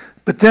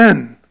 But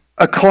then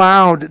a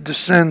cloud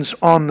descends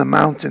on the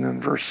mountain in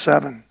verse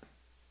 7.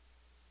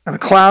 And a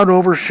cloud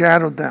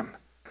overshadowed them.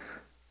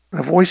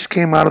 And a voice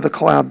came out of the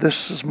cloud,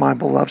 "This is my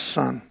beloved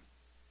Son.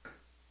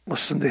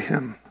 Listen to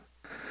him."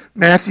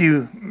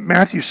 Matthew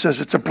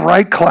says it's a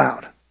bright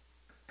cloud.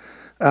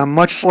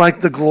 Much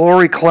like the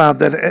glory cloud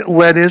that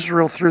led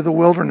Israel through the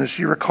wilderness.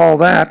 You recall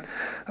that.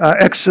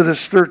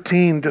 Exodus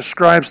 13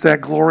 describes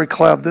that glory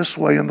cloud this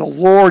way. And the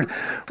Lord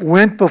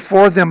went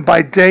before them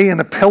by day in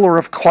a pillar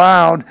of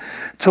cloud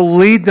to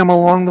lead them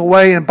along the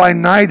way, and by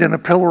night in a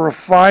pillar of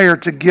fire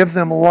to give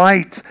them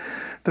light,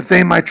 that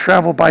they might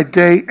travel by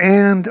day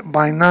and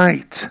by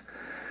night.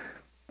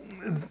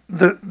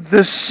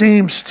 This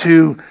seems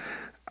to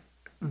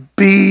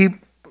be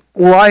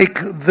like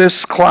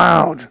this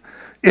cloud,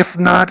 if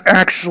not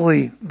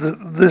actually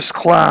this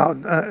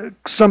cloud.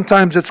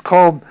 Sometimes it's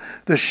called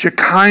the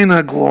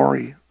Shekinah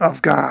glory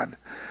of God.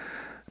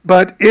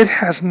 But it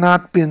has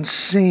not been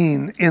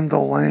seen in the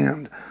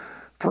land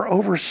for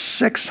over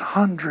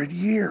 600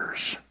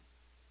 years.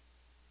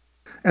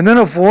 And then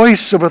a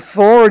voice of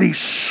authority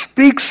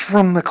speaks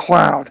from the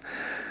cloud.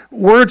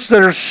 Words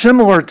that are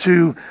similar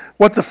to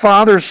what the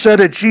Father said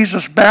at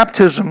Jesus'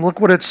 baptism. Look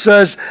what it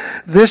says.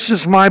 "This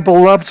is my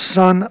beloved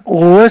Son.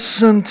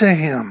 Listen to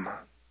him."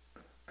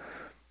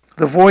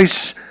 The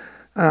voice,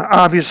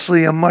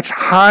 obviously a much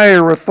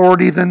higher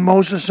authority than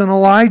Moses and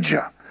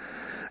Elijah.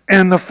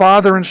 And the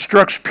Father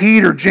instructs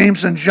Peter,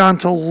 James, and John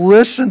to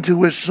listen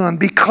to his Son,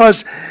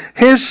 because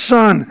his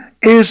Son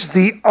is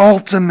the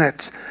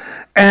ultimate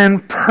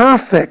and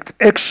perfect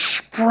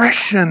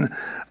expression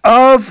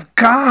of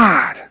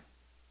God.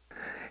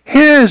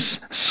 His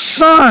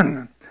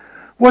Son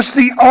was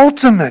the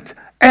ultimate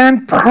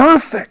and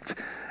perfect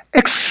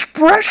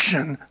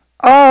expression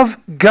of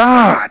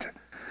God.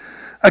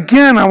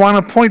 Again, I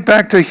want to point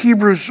back to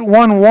Hebrews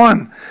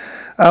 1:1.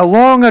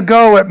 Long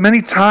ago, at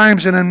many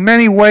times and in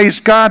many ways,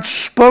 God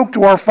spoke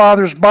to our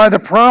fathers by the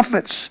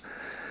prophets.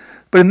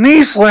 But in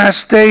these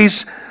last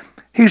days,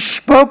 He's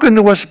spoken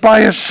to us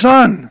by His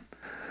Son,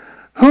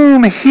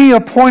 whom He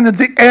appointed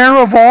the heir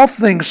of all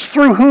things,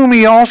 through whom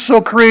He also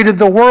created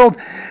the world.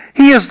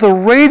 He is the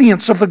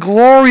radiance of the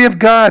glory of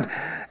God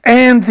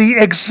and the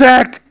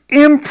exact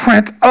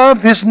imprint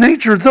of His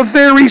nature, the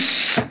very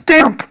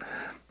stamp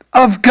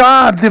of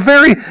God, the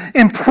very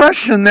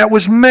impression that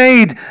was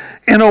made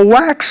in a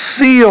wax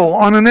seal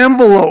on an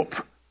envelope.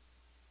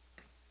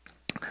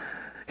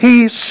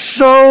 He's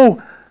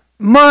so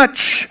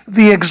much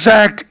the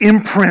exact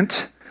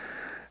imprint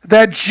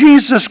that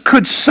Jesus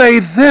could say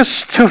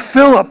this to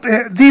Philip.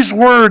 These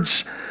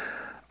words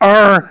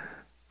are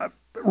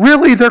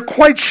really, they're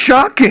quite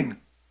shocking.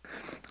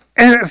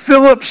 And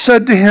Philip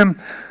said to him,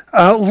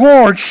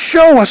 Lord,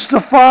 show us the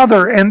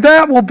Father, and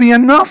that will be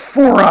enough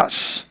for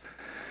us.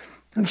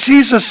 And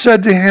Jesus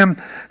said to him,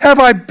 have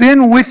I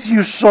been with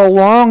you so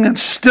long, and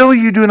still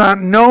you do not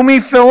know me,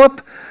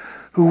 Philip?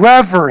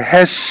 Whoever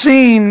has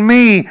seen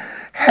me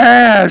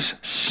has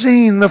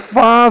seen the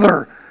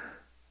Father.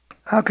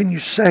 How can you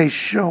say,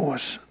 show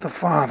us the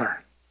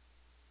Father?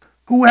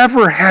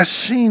 Whoever has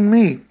seen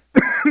me,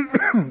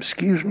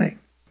 excuse me,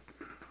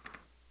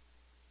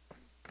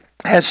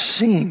 has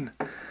seen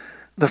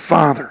the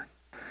Father.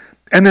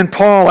 And then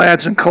Paul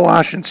adds in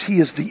Colossians, He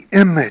is the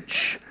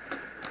image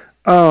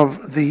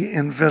of the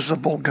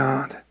invisible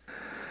God.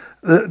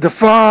 The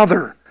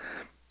Father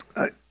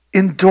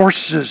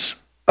endorses,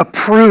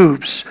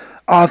 approves,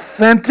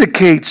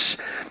 authenticates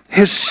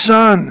His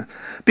Son,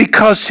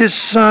 because His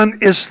Son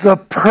is the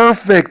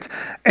perfect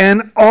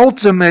and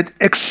ultimate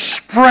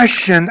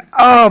expression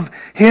of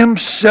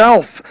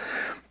Himself.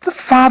 The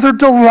Father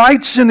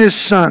delights in His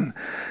Son,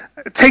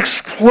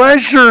 takes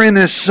pleasure in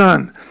His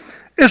Son,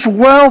 is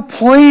well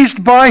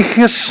pleased by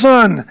His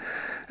Son.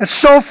 And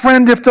so,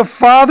 friend, if the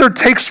Father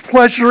takes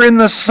pleasure in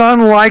the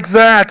Son like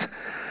that,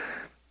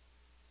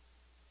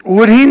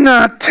 would He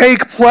not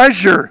take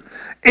pleasure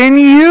in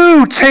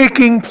you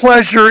taking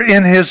pleasure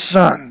in His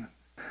Son?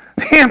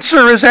 The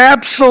answer is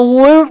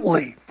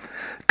absolutely.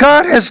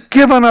 God has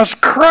given us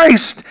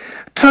Christ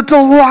to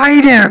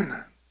delight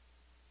in,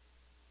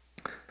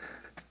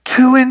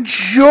 to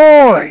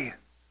enjoy.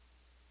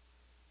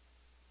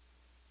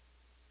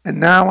 And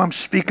now I'm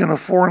speaking a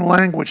foreign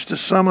language to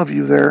some of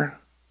you there.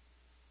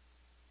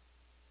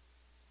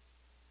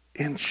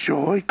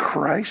 Enjoy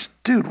Christ?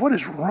 Dude, what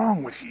is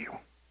wrong with you?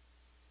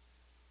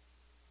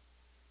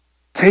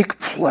 Take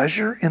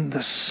pleasure in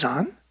the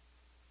Son?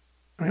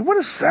 I mean, what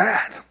is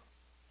that?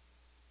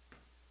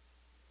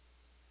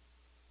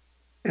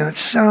 And it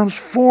sounds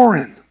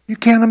foreign. You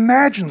can't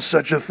imagine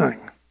such a thing.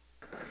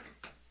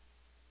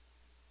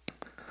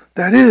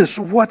 That is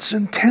what's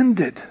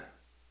intended.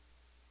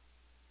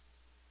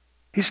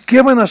 He's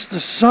given us the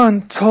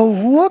Son to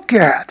look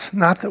at.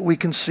 Not that we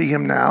can see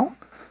Him now.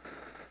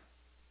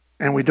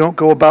 And we don't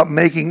go about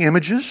making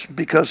images,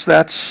 because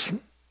that's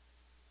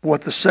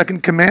what the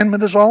second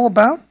commandment is all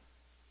about.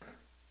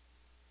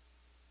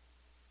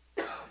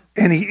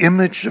 Any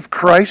image of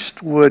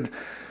Christ would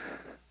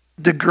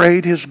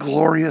degrade His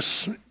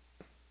glorious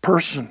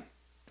person.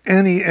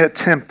 Any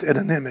attempt at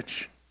an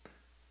image.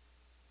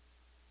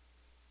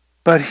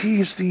 But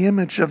He's the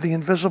image of the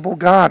invisible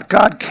God.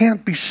 God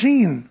can't be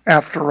seen,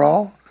 after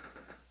all.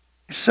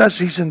 He says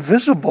He's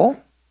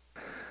invisible.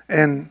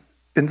 And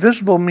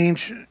invisible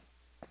means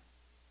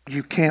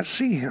you can't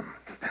see Him.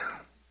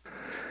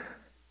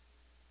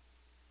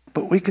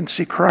 But we can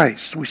see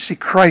Christ. We see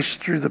Christ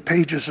through the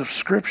pages of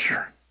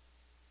Scripture.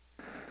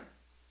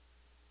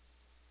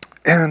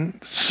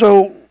 And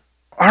so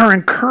our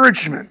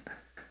encouragement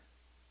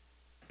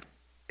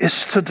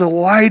is to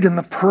delight in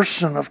the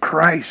person of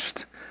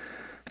Christ,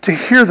 to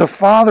hear the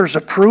Father's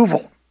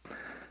approval,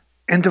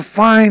 and to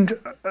find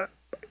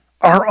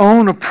our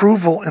own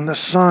approval in the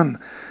Son,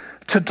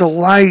 to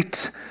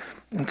delight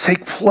and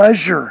take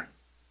pleasure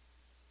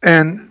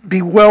and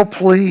be well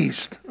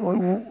pleased.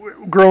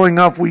 Growing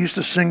up, we used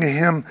to sing a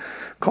hymn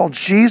called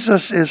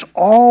Jesus is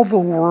All the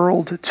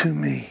World to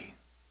Me.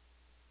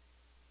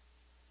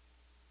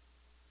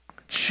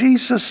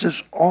 Jesus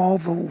is all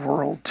the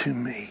world to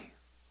me.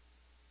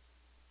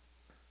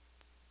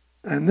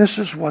 And this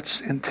is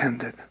what's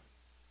intended.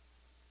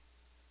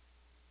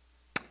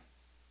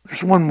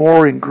 There's one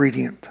more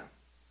ingredient.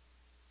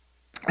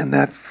 And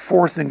that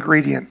fourth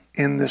ingredient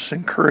in this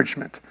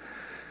encouragement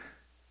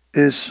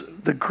is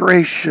the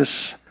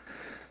gracious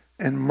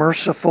and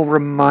merciful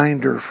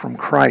reminder from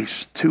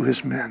Christ to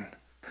His men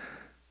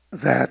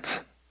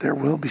that there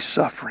will be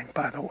suffering,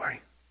 by the way.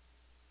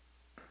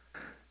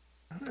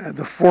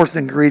 The fourth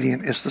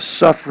ingredient is the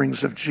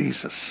sufferings of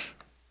Jesus.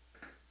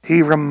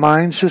 He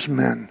reminds His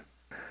men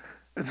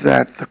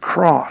that the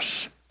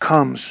cross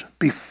comes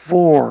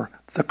before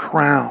the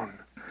crown.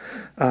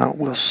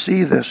 We'll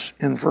see this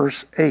in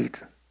verse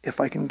 8, if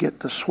I can get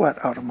the sweat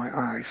out of my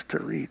eyes to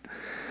read.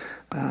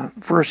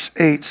 Verse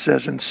 8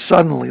 says, "And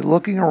suddenly,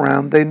 looking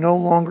around, they no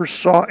longer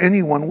saw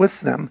anyone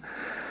with them,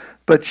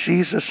 but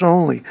Jesus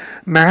only."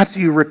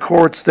 Matthew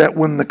records that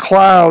when the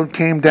cloud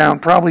came down,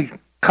 probably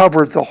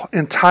covered the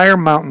entire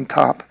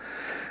mountaintop,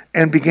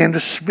 and began to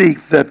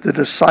speak, that the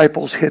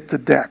disciples hit the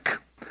deck.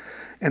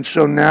 And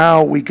so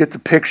now we get the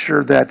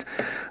picture that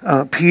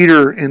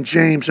Peter and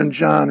James and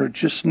John are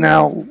just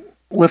now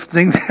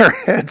lifting their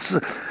heads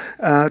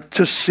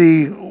to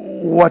see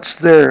what's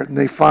there. And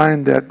they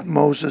find that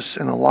Moses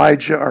and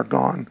Elijah are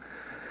gone,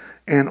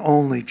 and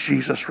only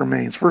Jesus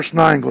remains. Verse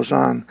 9 goes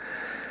on,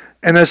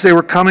 "And as they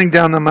were coming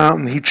down the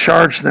mountain, he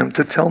charged them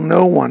to tell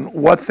no one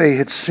what they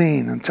had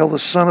seen until the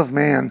Son of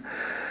Man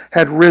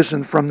had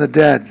risen from the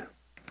dead.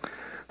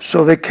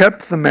 So they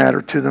kept the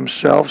matter to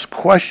themselves,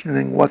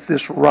 questioning what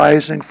this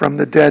rising from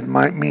the dead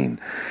might mean."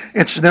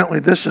 Incidentally,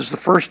 this is the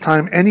first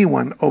time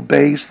anyone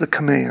obeys the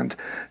command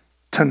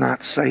to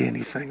not say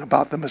anything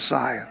about the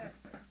Messiah.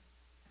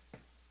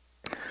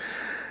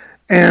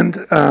 And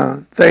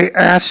they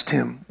asked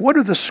him, why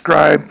do the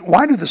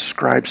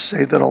scribes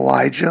say that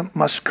Elijah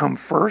must come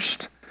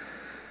first?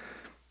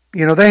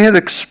 You know, they had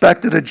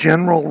expected a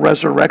general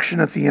resurrection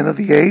at the end of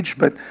the age,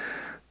 but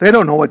they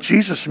don't know what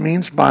Jesus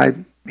means by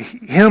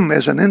him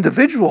as an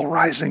individual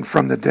rising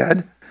from the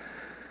dead.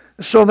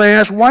 So they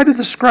asked, why did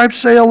the scribes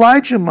say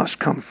Elijah must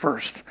come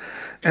first?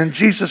 And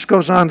Jesus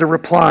goes on to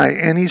reply,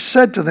 and he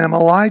said to them,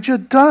 Elijah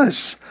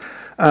does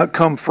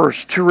come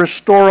first to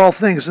restore all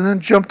things. And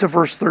then jump to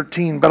verse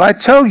 13. "But I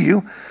tell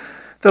you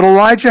that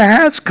Elijah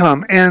has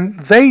come, and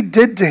they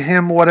did to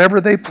him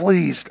whatever they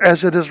pleased,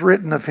 as it is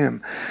written of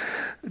him."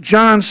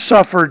 John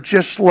suffered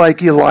just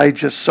like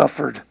Elijah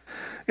suffered.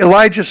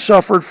 Elijah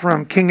suffered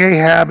from King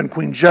Ahab and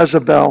Queen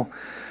Jezebel.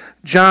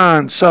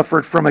 John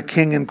suffered from a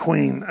king and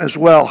queen as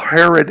well,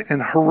 Herod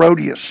and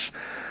Herodias,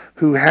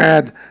 who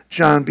had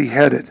John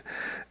beheaded.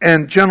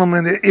 And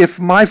gentlemen, if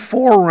my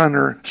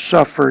forerunner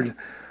suffered,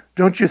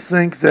 don't you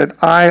think that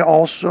I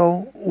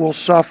also will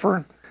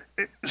suffer?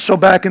 So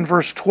back in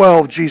verse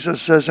 12,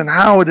 Jesus says, "And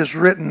how it is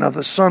written of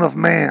the Son of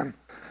Man,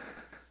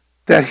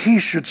 that he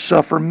should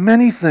suffer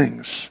many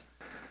things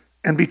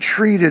and be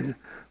treated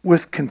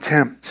with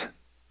contempt."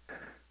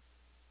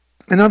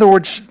 In other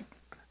words,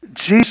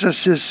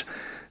 Jesus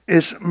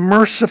is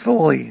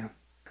mercifully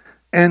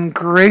and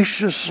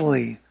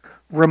graciously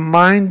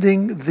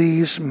reminding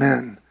these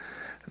men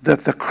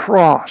that the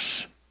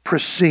cross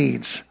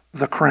precedes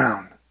the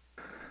crown.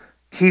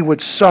 He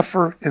would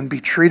suffer and be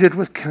treated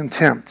with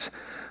contempt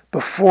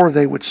before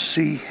they would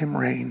see him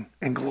reign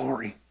in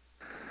glory.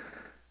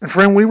 And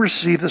friend, we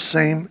receive the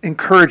same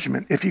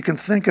encouragement, if you can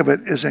think of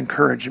it as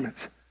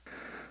encouragement.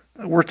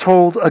 We're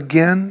told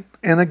again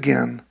and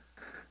again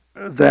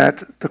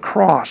that the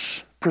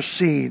cross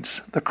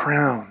precedes the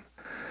crown.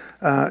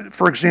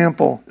 For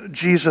example,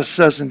 Jesus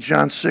says in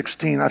John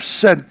 16, I've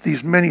said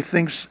these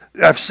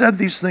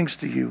things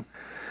to you,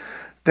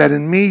 that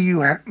in me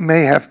you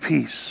may have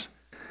peace.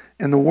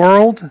 In the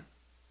world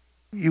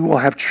you will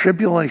have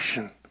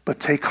tribulation,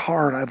 but take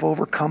heart, I've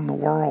overcome the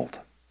world.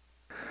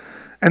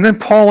 And then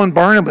Paul and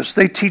Barnabas,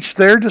 they teach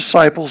their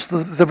disciples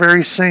the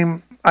very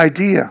same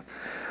idea.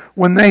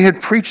 When they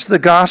had preached the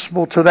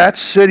gospel to that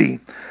city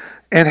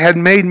and had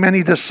made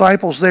many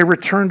disciples, they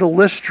returned to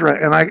Lystra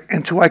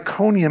and to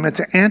Iconium and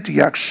to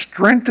Antioch,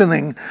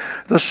 strengthening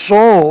the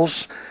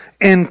souls,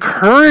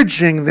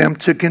 encouraging them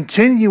to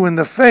continue in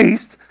the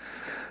faith,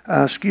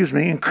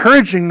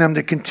 encouraging them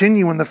to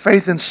continue in the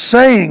faith, and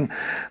saying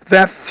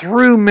that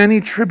through many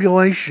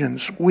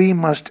tribulations we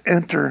must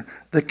enter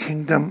the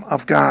kingdom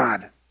of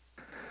God.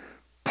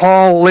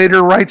 Paul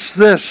later writes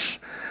this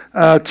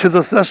to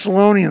the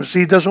Thessalonians.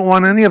 He doesn't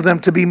want any of them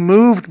to be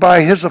moved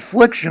by his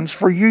afflictions,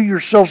 for you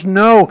yourselves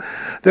know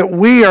that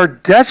we are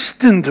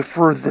destined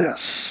for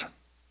this.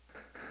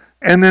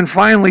 And then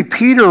finally,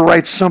 Peter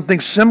writes something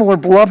similar.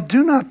 Beloved,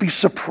 do not be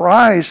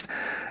surprised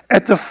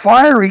at the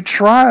fiery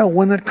trial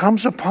when it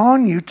comes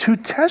upon you to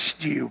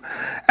test you,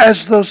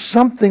 as though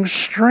something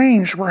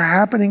strange were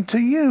happening to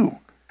you.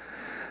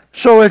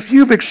 So if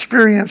you've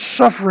experienced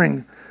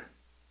suffering,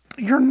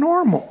 you're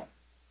normal,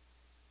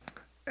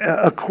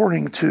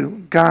 according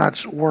to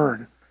God's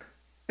word.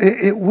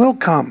 It will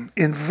come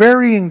in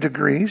varying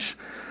degrees.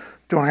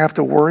 Don't have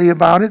to worry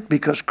about it,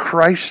 because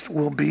Christ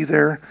will be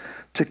there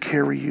to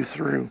carry you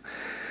through.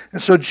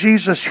 And so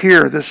Jesus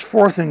here, this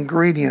fourth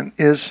ingredient,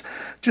 is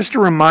just a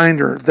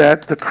reminder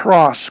that the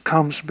cross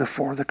comes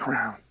before the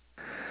crown.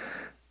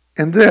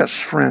 And this,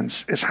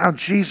 friends, is how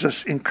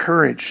Jesus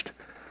encouraged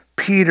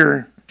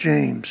Peter,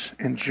 James,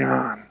 and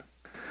John.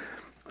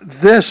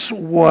 This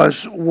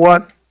was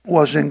what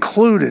was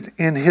included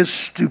in his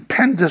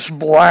stupendous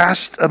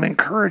blast of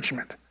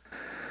encouragement.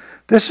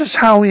 This is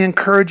how he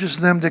encourages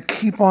them to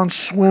keep on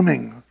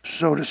swimming,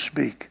 so to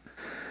speak,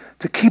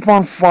 to keep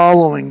on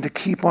following, to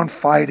keep on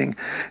fighting.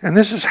 And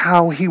this is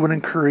how he would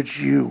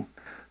encourage you.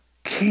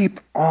 Keep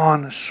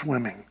on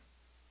swimming.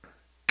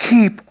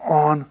 Keep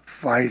on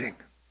fighting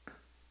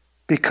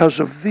because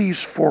of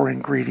these 4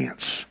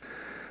 ingredients.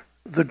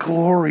 The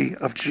glory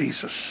of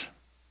Jesus,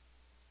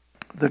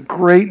 the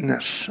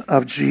greatness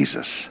of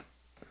Jesus,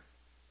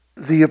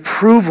 the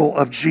approval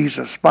of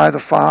Jesus by the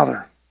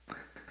Father,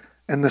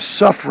 and the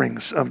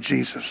sufferings of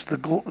Jesus.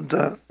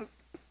 The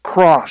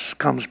cross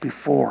comes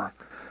before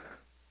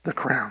the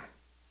crown.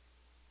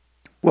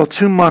 Well,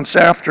 2 months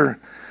after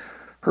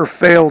her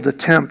failed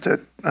attempt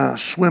at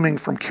swimming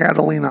from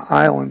Catalina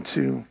Island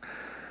to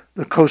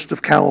the coast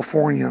of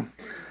California,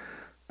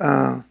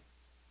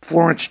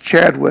 Florence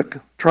Chadwick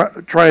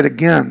tried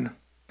again,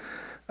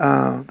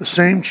 the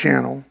same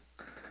channel,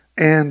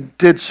 and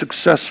did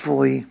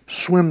successfully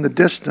swim the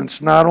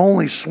distance. Not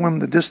only swim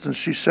the distance,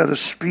 she set a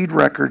speed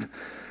record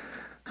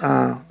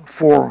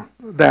for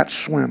that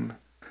swim.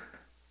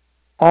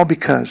 All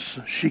because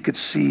she could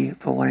see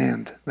the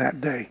land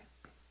that day.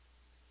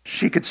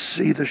 She could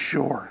see the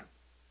shore.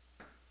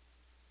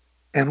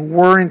 And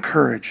we're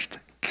encouraged,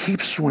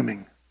 keep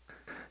swimming,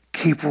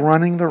 keep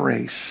running the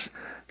race,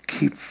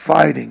 keep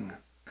fighting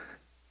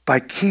by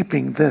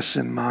keeping this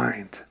in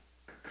mind,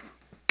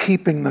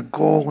 keeping the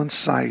goal in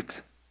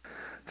sight,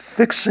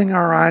 fixing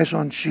our eyes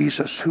on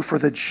Jesus, who for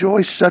the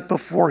joy set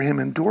before him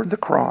endured the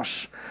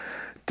cross,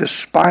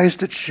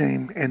 despised its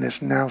shame, and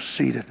is now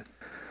seated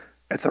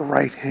at the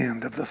right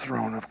hand of the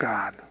throne of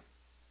God.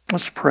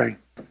 Let's pray.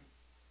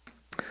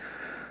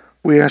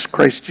 We ask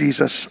Christ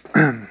Jesus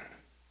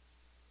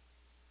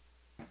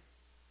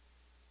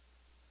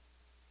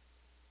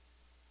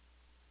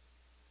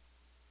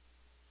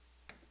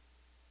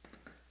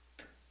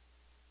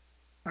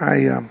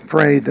I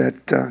pray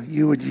that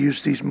you would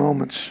use these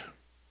moments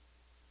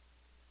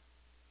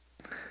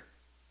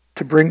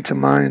to bring to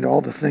mind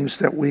all the things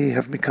that we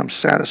have become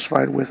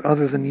satisfied with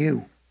other than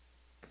you.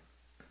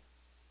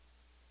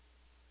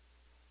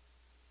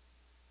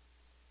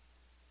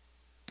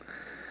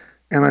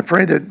 And I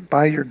pray that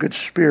by your good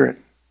Spirit,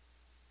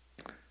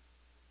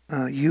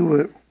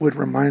 you would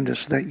remind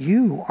us that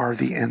you are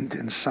the end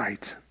in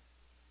sight.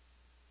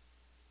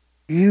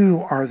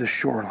 You are the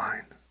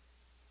shoreline.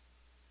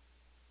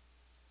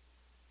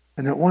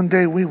 And that one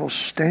day we will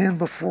stand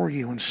before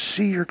you and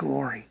see your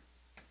glory.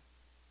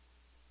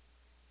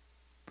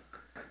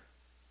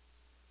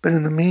 But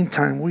in the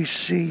meantime, we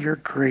see your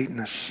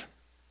greatness.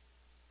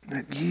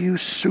 That you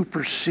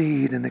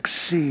supersede and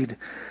exceed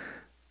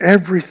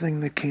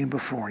everything that came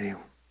before you.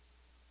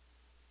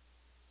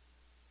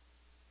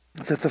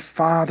 That the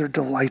Father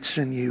delights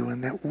in you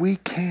and that we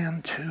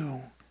can too.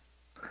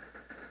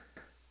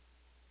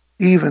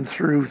 Even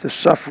through the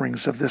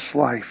sufferings of this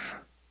life.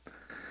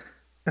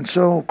 And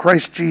so,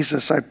 Christ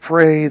Jesus, I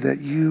pray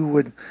that you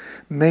would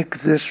make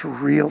this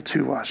real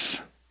to us.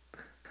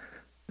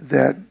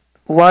 That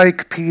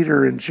like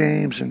Peter and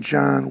James and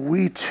John,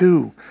 we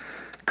too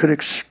could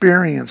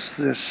experience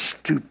this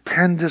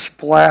stupendous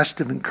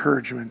blast of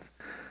encouragement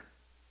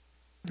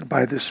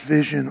by this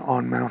vision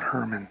on Mount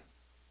Hermon.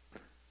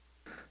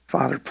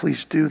 Father,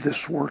 please do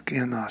this work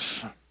in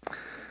us.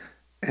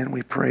 And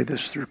we pray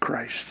this through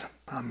Christ.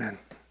 Amen.